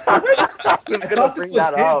 I thought this was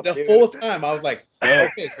him the whole time. I was like,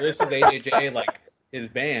 okay, so this is AJJ, like, his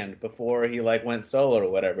band before he, like, went solo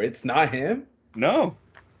or whatever. It's not him? No.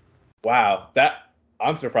 Wow.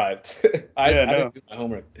 I'm surprised. I didn't do my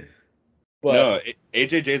homework. But, no,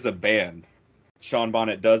 AJJ's a band. Sean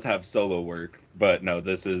Bonnet does have solo work, but no,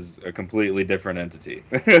 this is a completely different entity.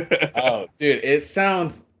 Oh, dude, it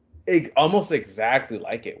sounds almost exactly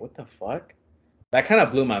like it. What the fuck? That kind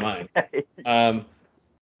of blew my mind.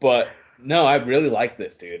 But no, I really like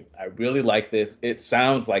this, dude. I really like this. It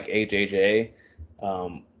sounds like AJJ.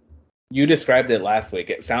 You described it last week.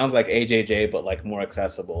 It sounds like AJJ, but like more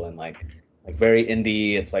accessible and like very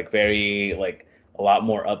indie. It's like very like a lot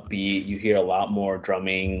more upbeat. You hear a lot more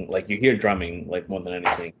drumming. Like you hear drumming like more than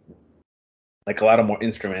anything. Like a lot of more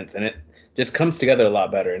instruments, and it just comes together a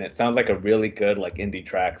lot better. And it sounds like a really good like indie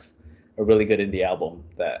tracks, a really good indie album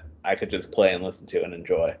that I could just play and listen to and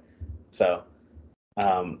enjoy. So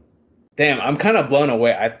Damn, I'm kind of blown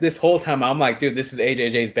away. This whole time I'm like, dude, this is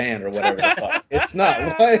AJJ's band or whatever the fuck. It's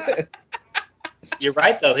not. What? You're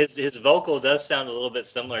right though. His vocal does sound a little bit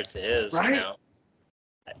similar to his. Right? You know,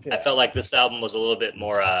 I felt like this album was a little bit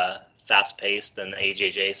more fast paced than the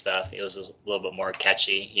AJJ stuff. It was a little bit more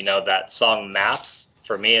catchy. You know, that song Maps,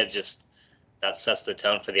 for me, that sets the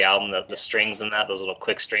tone for the album. The strings in that, those little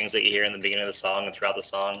quick strings that you hear in the beginning of the song and throughout the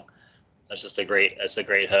song, it's a great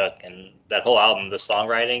hook. And that whole album, the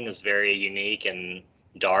songwriting is very unique and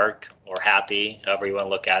dark or happy, however you want to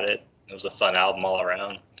look at it. It was a fun album all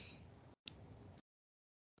around.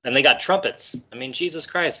 And they got trumpets. I mean, Jesus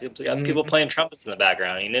Christ, they got people playing trumpets in the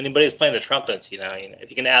background. And anybody's playing the trumpets, you know, if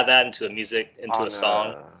you can add that into a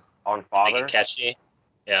song, on Father, make it catchy.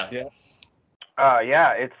 Yeah.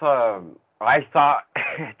 Yeah, it's I thought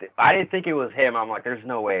I didn't think it was him. I'm like, there's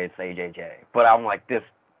no way it's AJJ. But I'm like,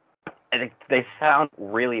 they sound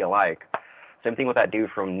really alike. Same thing with that dude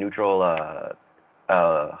from Neutral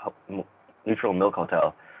Milk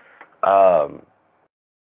Hotel.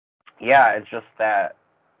 Yeah, it's just that,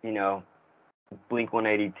 you know, Blink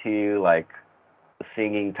 182 like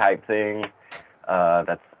singing type thing.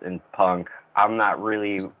 That's in punk. I'm not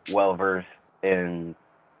really well versed in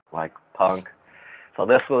like punk. So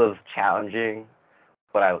this was challenging,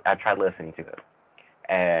 but I tried listening to it.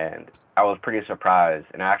 And I was pretty surprised.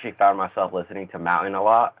 And I actually found myself listening to Mountain a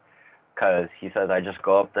lot because he says I just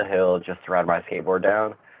go up the hill just to ride my skateboard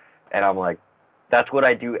down. And I'm like, that's what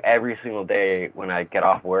I do every single day when I get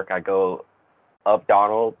off work. I go up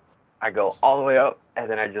Donald, I go all the way up, and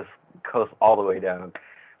then I just coast all the way down.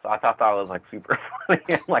 So I thought that was like super funny.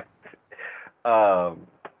 And like,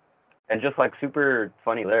 and just like super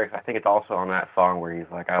funny lyrics. I think it's also on that song where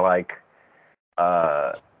he's like, I like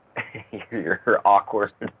your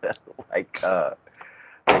awkward like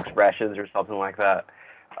expressions or something like that.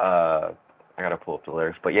 I gotta pull up the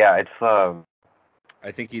lyrics, but yeah, it's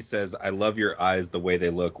I think he says, I love your eyes the way they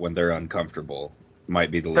look when they're uncomfortable.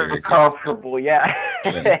 Might be the lyric. Uncomfortable, yeah.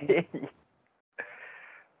 Yeah.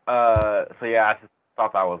 So yeah, I just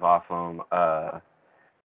thought that was awesome.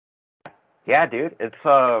 Yeah, dude, it's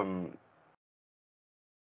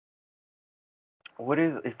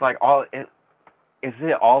it's like is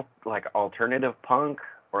it all like alternative punk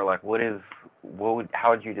or like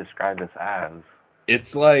how would you describe this as?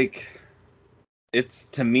 It's like,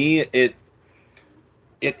 to me, it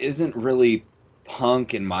isn't really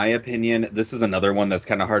punk in my opinion. This is another one that's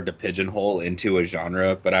kind of hard to pigeonhole into a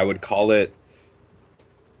genre, but I would call it,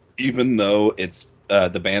 even though it's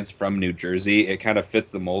the band's from New Jersey, it kind of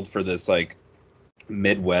fits the mold for this like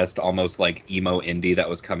Midwest, almost like emo indie that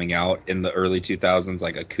was coming out in the early 2000s,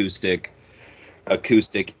 like acoustic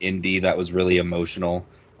indie that was really emotional.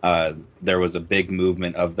 There was a big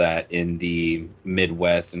movement of that in the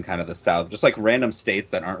Midwest and kind of the South, just like random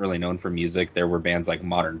states that aren't really known for music. There were bands like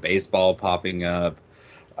Modern Baseball popping up.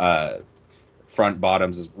 Front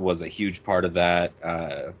Bottoms was a huge part of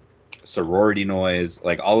that. Sorority Noise,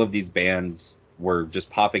 like all of these bands were just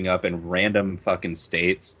popping up in random fucking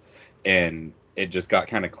states, and it just got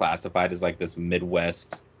kind of classified as like this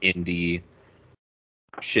Midwest indie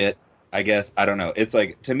shit, I guess. I don't know. It's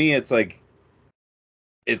like, to me, it's like,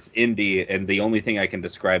 it's indie, and the only thing I can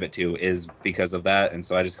describe it to is because of that, and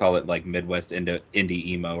so I just call it like Midwest indie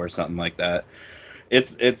emo or something like that.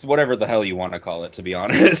 It's whatever the hell you want to call it, to be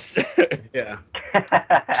honest. Yeah.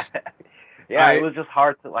 Yeah, it was just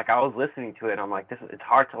hard to, like, I was listening to it, and I'm like, it's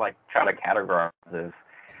hard to, like, try to categorize this,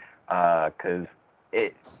 because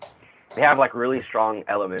they have, like, really strong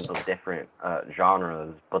elements of different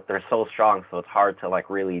genres, but they're so strong, so it's hard to, like,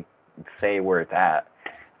 really say where it's at.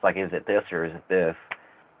 It's like, is it this or is it this?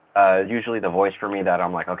 Usually the voice for me that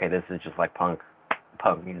I'm like, okay, this is just, like, punk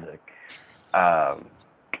music.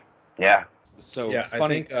 Yeah. So, yeah,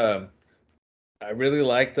 funny. I think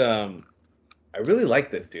I really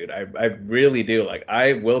like this, dude. I really do. Like,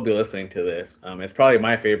 I will be listening to this. It's probably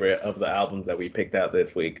my favorite of the albums that we picked out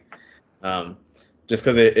this week. Just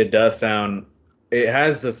because it does sound, it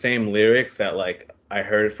has the same lyrics that like I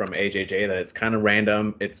heard from AJJ, that it's kind of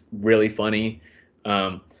random. It's really funny.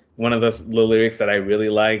 One of the lyrics that I really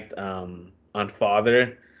liked on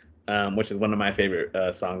Father, which is one of my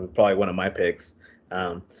favorite songs, probably one of my picks,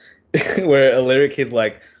 where a lyric is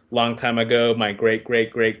like, long time ago, my great,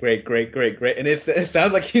 and it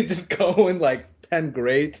sounds like he's just going like 10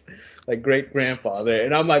 greats, like great grandfather,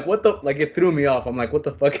 and I'm like, what the, like, it threw me off. I'm like, what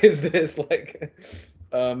the fuck is this? Like,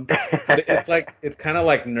 but it's like, it's kind of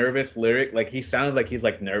like nervous lyric. Like, he sounds like he's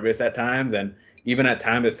like nervous at times, and even at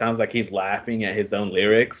times it sounds like he's laughing at his own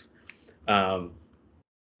lyrics. So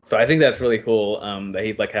I think that's really cool, that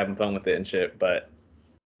he's like having fun with it and shit. But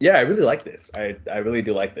Yeah, I really like this. I really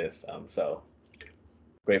do like this. So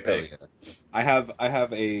great Hell pick. yeah. I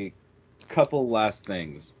have a couple last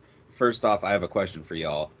things. First off, I have a question for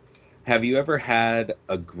y'all. Have you ever had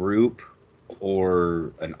a group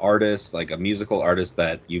or an artist, like a musical artist,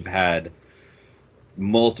 that you've had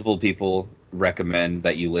multiple people recommend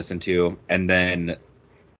that you listen to, and then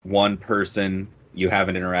one person you have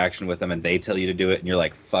an interaction with them and they tell you to do it, and you're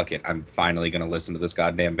like, fuck it, I'm finally going to listen to this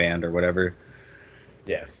goddamn band or whatever?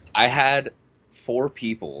 Yes. I had 4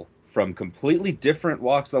 people from completely different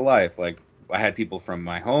walks of life. Like, I had people from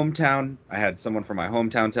my hometown. I had someone from my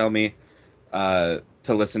hometown tell me to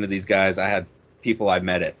listen to these guys. I had people I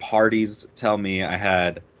met at parties tell me. I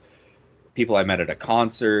had people I met at a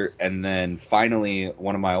concert. And then finally,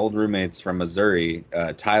 one of my old roommates from Missouri,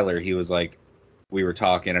 Tyler, he was like, we were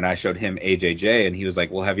talking and I showed him AJJ and he was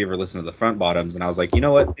like, well, have you ever listened to the Front Bottoms? And I was like, you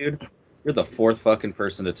know what, dude? You're the 4th fucking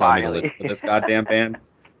person to tell me to listen to this goddamn band.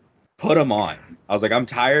 Put them on. I was like, I'm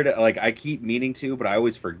tired. Like, I keep meaning to, but I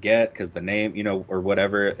always forget because the name, or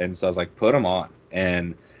whatever. And so I was like, put them on.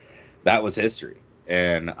 And that was history.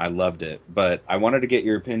 And I loved it. But I wanted to get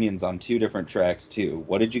your opinions on 2 different tracks, too.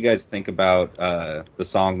 What did you guys think about the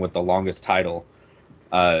song with the longest title?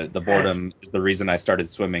 The boredom is the reason I started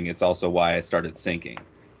swimming. It's also why I started sinking.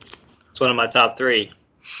 It's one of my top 3.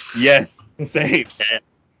 Yes, same. Yeah.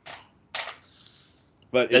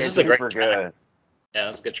 But This it's is a great super track. good. Yeah,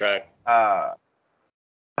 that's a good track.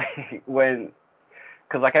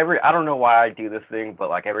 Because like I don't know why I do this thing, but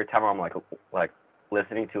like every time I'm like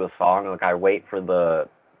listening to a song, like I wait for the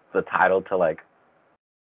title to like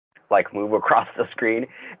move across the screen.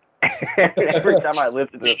 And every time I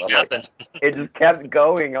listen to this, I'm like, it just kept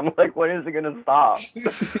going. I'm like, when is it gonna stop?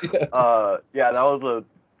 Yeah, that was a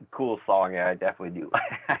cool song. Yeah, I definitely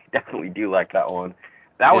do like that one.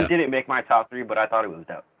 That one didn't make my top 3, but I thought it was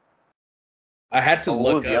dope. I had to What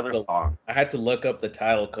look was the up other song? I had to look up the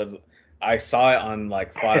title because I saw it on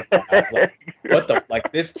like Spotify. I was like, what the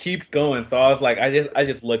like this keeps going. So I was like, I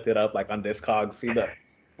just looked it up like on Discogs, see the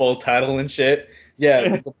full title and shit.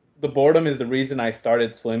 Yeah, the boredom is the reason I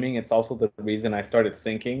started swimming. It's also the reason I started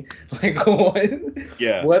sinking. Like what?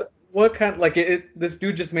 Yeah. What kind like this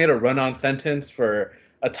dude just made a run-on sentence for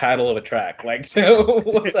a title of a track. Like so.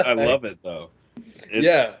 I love it though.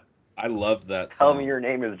 Yeah. I love that song. Tell me your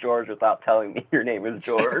name is George without telling me your name is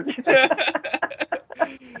George.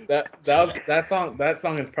 that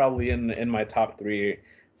song is probably in my top 3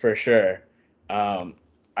 for sure.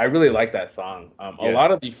 I really like that song. A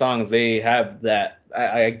lot of these songs, they have that.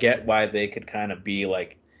 I get why they could kind of be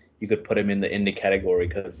like, you could put them in the indie category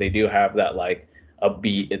because they do have that like a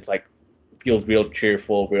beat. It's like feels real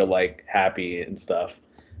cheerful, real like happy and stuff.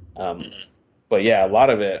 But yeah, a lot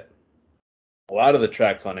of the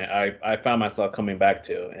tracks on it, I found myself coming back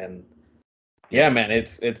to, and yeah, man,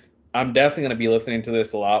 it's. I'm definitely gonna be listening to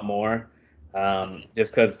this a lot more,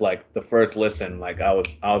 just because like the first listen, like I was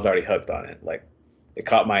already hooked on it, like it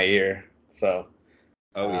caught my ear. So.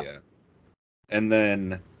 Yeah. And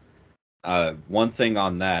then one thing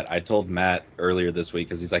on that, I told Matt earlier this week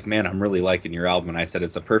because he's like, "Man, I'm really liking your album," and I said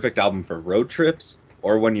it's a perfect album for road trips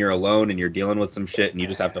or when you're alone and you're dealing with some shit and you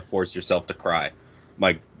just have to force yourself to cry. I'm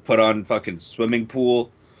like, put on fucking Swimming Pool,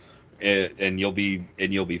 and you'll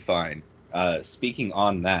be fine. Speaking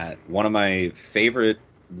on that, one of my favorite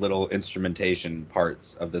little instrumentation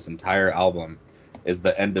parts of this entire album is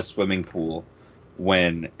the end of Swimming Pool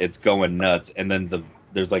when it's going nuts, and then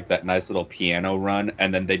there's like that nice little piano run,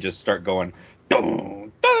 and then they just start going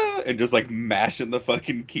dun, dun, and just like mashing the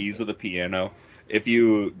fucking keys of the piano. If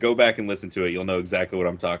you go back and listen to it, you'll know exactly what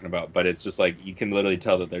I'm talking about. But it's just like, you can literally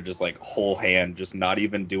tell that they're just like whole hand, just not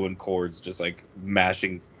even doing chords, just like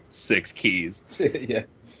mashing 6 keys. Yeah.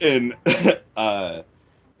 And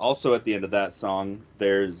also at the end of that song,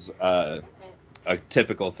 there's a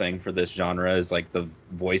typical thing for this genre is like the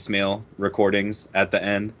voicemail recordings at the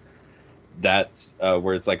end. That's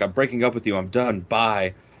where it's like, I'm breaking up with you, I'm done,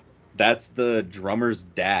 bye. That's the drummer's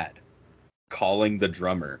dad calling the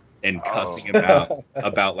drummer and cussing him out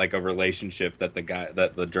about like a relationship that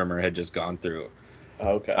the drummer had just gone through.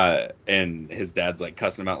 Okay. And his dad's like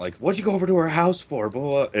cussing him out, like, "What'd you go over to her house for?" Blah,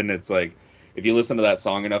 blah, blah. And it's like, if you listen to that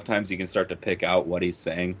song enough times, you can start to pick out what he's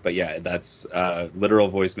saying. But yeah, that's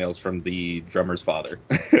literal voicemails from the drummer's father.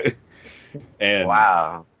 And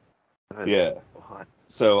wow. Yeah.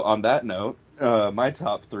 So on that note, my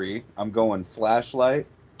top 3, I'm going Flashlight.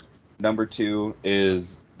 Number 2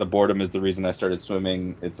 is The Boredom is the reason I started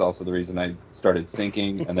swimming. It's also the reason I started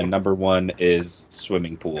sinking. And then number 1 is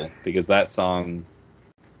Swimming Pool, because that song,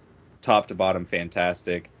 top to bottom,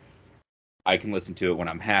 fantastic. I can listen to it when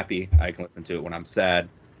I'm happy. I can listen to it when I'm sad.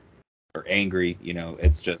 or angry. You know,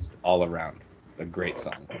 it's just all around a great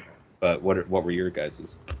song. But what were your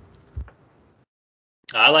guys's?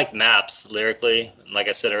 I like Maps lyrically. Like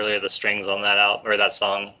I said earlier, the strings on that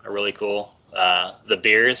song are really cool. The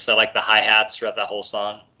beers, I like the hi-hats throughout that whole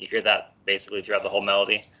song. You hear that basically throughout the whole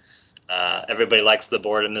melody. Everybody likes The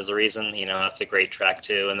Boredom Is the Reason. You know, that's a great track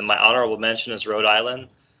too. And then my honorable mention is Rhode Island.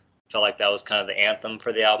 Felt like that was kind of the anthem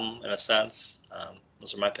for the album in a sense.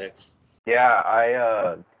 Those are my picks.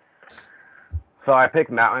 Yeah, so I picked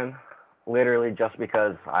Mountain literally just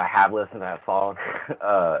because I have listened to that song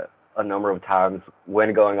a number of times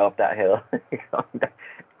when going up that hill.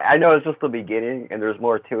 I know it's just the beginning and there's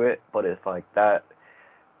more to it, but it's like that.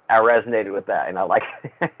 I resonated with that and I like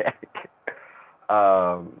it.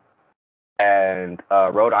 And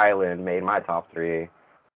Rhode Island made my top 3.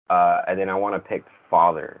 And then I want to pick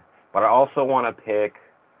Father. But I also want to pick,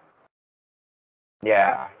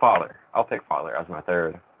 Father. I'll pick Father as my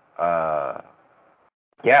 3rd.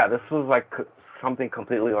 This was like something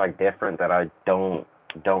completely like different that I don't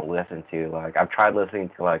listen to. Like I've tried listening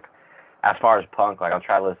to like, as far as punk, like I've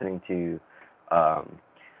tried listening to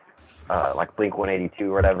like Blink 182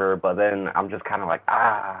 or whatever, but then I'm just kind of like,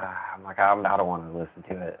 I don't want to listen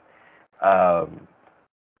to it.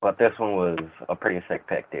 But this one was a pretty sick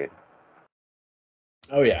pick, dude.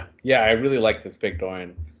 Oh yeah, I really like this pick,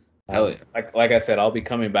 Dorian. Hell yeah. Like I said, I'll be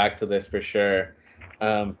coming back to this for sure.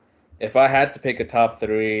 If I had to pick a top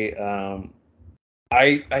 3,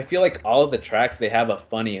 I feel like all of the tracks, they have a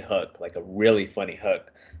funny hook, like a really funny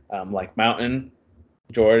hook. Like Mountain,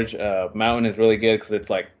 George, Mountain is really good because it's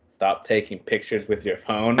like, stop taking pictures with your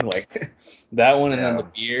phone, like that one. And then the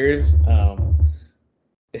beers,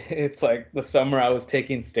 it's like the summer I was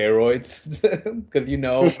taking steroids because you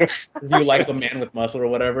like a man with muscle or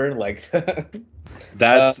whatever. Like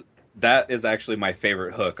that is actually my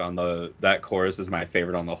favorite hook on that chorus is my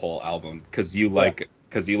favorite on the whole album because you like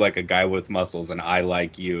a guy with muscles and I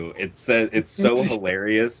like you. It's so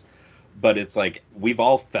hilarious, but it's like we've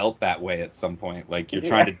all felt that way at some point. Like you're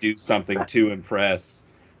trying to do something to impress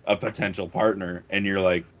a potential partner and you're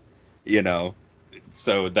like, you know.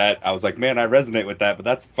 So that I was like, man, I resonate with that, but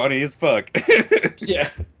that's funny as fuck.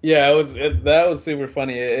 That was super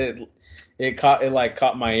funny. It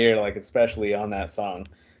caught my ear, like especially on that song,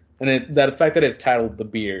 and that fact that it's titled "The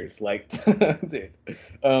Beers," like, dude.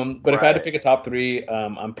 But if I had to pick a top 3,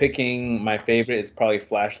 I'm picking my favorite is probably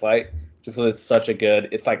Flashlight, just so it's such a good.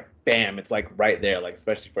 It's like bam, it's like right there, like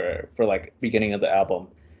especially for like beginning of the album.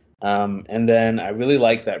 And then I really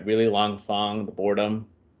like that really long song, The Boredom.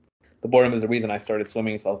 The Boredom is the reason I started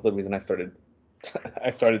swimming. It's also the reason I started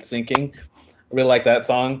sinking. I really like that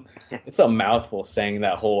song. It's a mouthful saying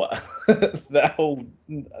that whole title.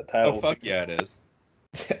 Oh fuck yeah, it is.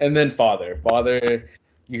 And then Father,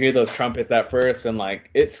 you hear those trumpets at first, and like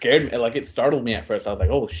it scared me. Like it startled me at first. I was like,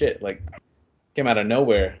 oh shit! Like came out of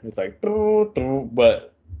nowhere. It's like, doo, doo.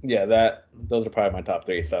 But yeah, those are probably my top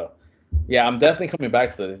 3. So yeah, I'm definitely coming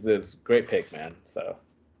back to this. It's a great pick, man. So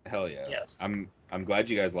hell yeah. Yes. I'm glad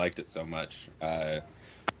you guys liked it so much,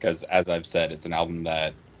 because as I've said, it's an album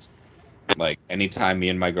that, like, anytime me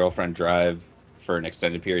and my girlfriend drive for an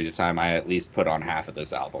extended period of time, I at least put on half of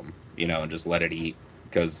this album, you know, and just let it eat,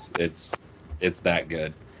 because it's that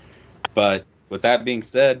good. But with that being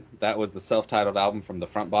said, that was the self-titled album from the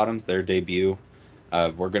Front Bottoms, their debut.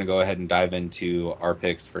 We're going to go ahead and dive into our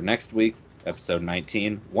picks for next week, episode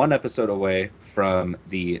 19, one episode away from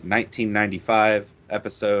the 1995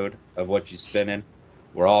 episode of Whatchu Spinnin.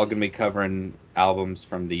 We're all going to be covering albums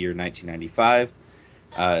from the year 1995.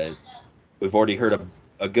 We've already heard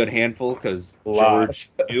a good handful because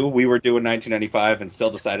George knew we were doing 1995 and still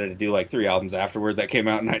decided to do like 3 albums afterward that came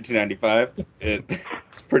out in 1995.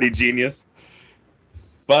 It's pretty genius.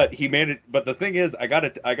 But he made it. But the thing is, I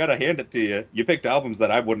gotta hand it to you. You picked albums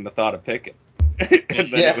that I wouldn't have thought of picking.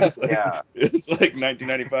 And then it was like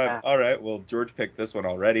 1995. All right, well, George picked this one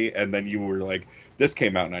already, and then you were like, this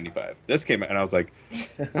came out in 95. This came out, and I was like,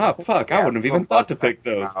 oh fuck, I wouldn't have even thought to pick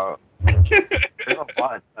those. There's a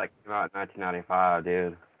lot that came out in 1995,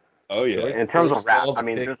 dude. Oh yeah. In terms of rap, I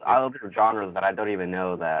mean, there's other genres that I don't even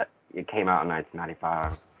know that it came out in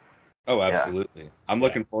 1995. Oh, absolutely. I'm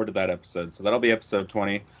looking forward to that episode. So that'll be episode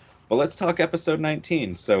 20. But let's talk episode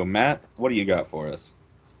 19. So Matt, what do you got for us?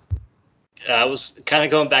 I was kind of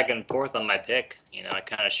going back and forth on my pick. You know, I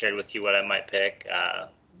kind of shared with you what I might pick,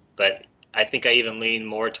 but I think I even lean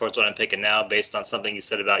more towards what I'm picking now based on something you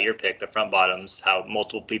said about your pick, the Front Bottoms, how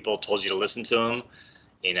multiple people told you to listen to them,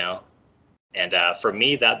 you know. And for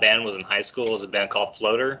me, that band was in high school. It was a band called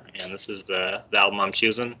Floater, and this is the album I'm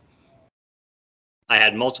choosing. I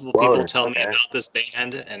had multiple people tell me about this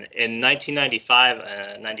band, and in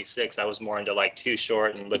 1995, 96, I was more into like Too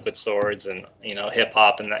Short and Liquid Swords and hip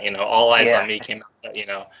hop and that, All Eyes on Me came out.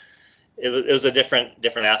 It was a different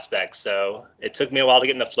aspect. So it took me a while to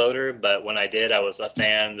get into Floater, but when I did, I was a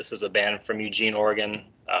fan. This is a band from Eugene, Oregon.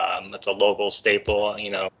 It's a local staple.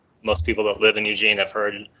 Most people that live in Eugene have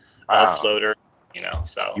heard of Floater.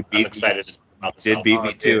 So I'm excited to talk about this. Did beat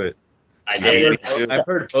me to it. I did. I've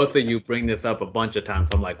heard both of you bring this up a bunch of times.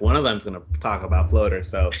 I'm like, one of them's gonna talk about Floater.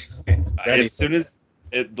 So as soon as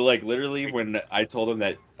it, like, literally when I told him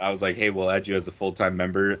that, I was like, hey, we'll add you as a full-time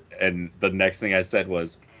member, and the next thing I said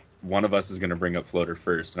was, one of us is going to bring up Floater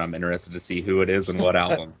first, and I'm interested to see who it is and what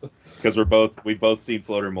album, because we've both seen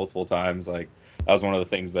Floater multiple times. Like, that was one of the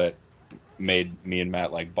things that made me and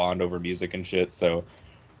Matt like bond over music and shit. So,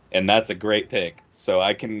 and that's a great pick. So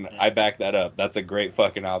I back that up. That's a great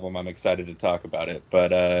fucking album. I'm excited to talk about it.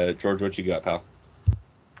 But George, what you got, pal?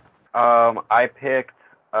 I picked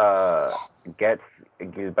Getz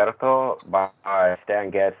Gilberto by Stan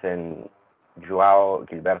Getz and Joao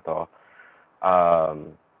Gilberto.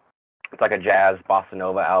 It's like a jazz bossa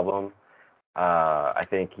nova album. I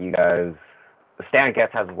think you guys, Stan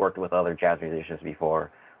Getz has worked with other jazz musicians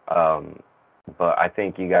before, but I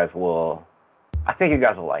think you guys will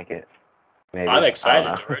like it. Maybe. I'm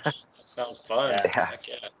excited, George. That sounds fun. Yeah. Heck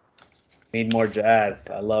yeah. need more jazz.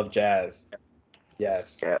 I love jazz.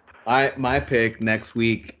 Yes. Yeah. My pick next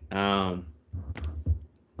week. The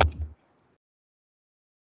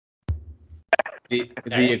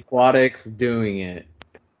Aquatics doing it.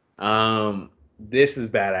 This is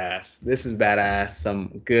badass. This is badass.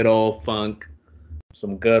 Some good old funk,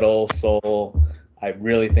 some good old soul. I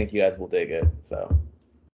really think you guys will dig it. So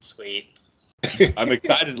Sweet. I'm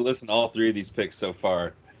excited to listen to all three of these picks so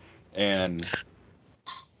far, and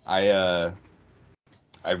I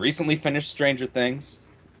recently finished Stranger Things,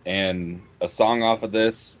 and a song off of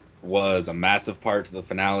this was a massive part to the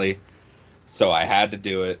finale, so I had to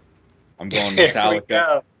do it. I'm going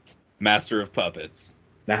Metallica, Master of Puppets.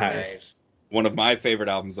 nice. One of my favorite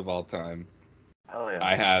albums of all time. Hell yeah.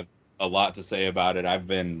 I have a lot to say about it. I've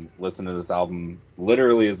been listening to this album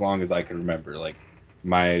literally as long as I can remember. Like,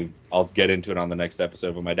 I'll get into it on the next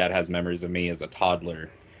episode, but my dad has memories of me as a toddler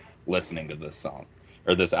listening to this song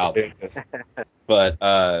or this album. But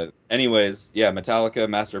anyways, yeah, Metallica,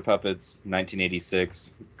 Master of Puppets,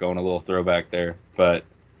 1986, going a little throwback there. But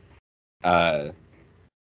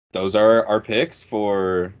those are our picks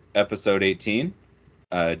for episode 18.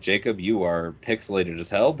 Jacob, you are pixelated as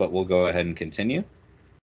hell, but we'll go ahead and continue.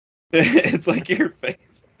 It's like your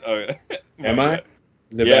face. Oh, Am I?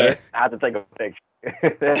 Is it Yeah. better? I have to take a picture.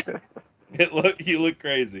 You look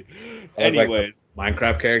crazy. I was like Anyways, the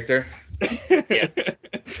Minecraft character.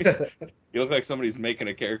 you look like somebody's making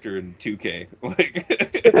a character in 2K. Like,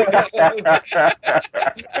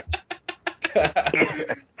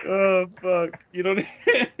 oh fuck! You don't.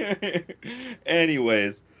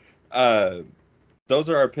 Anyways, those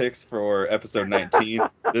are our picks for episode 19.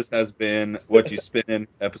 This has been What You Spinnin',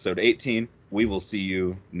 episode 18. We will see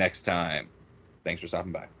you next time. Thanks for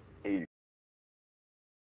stopping by.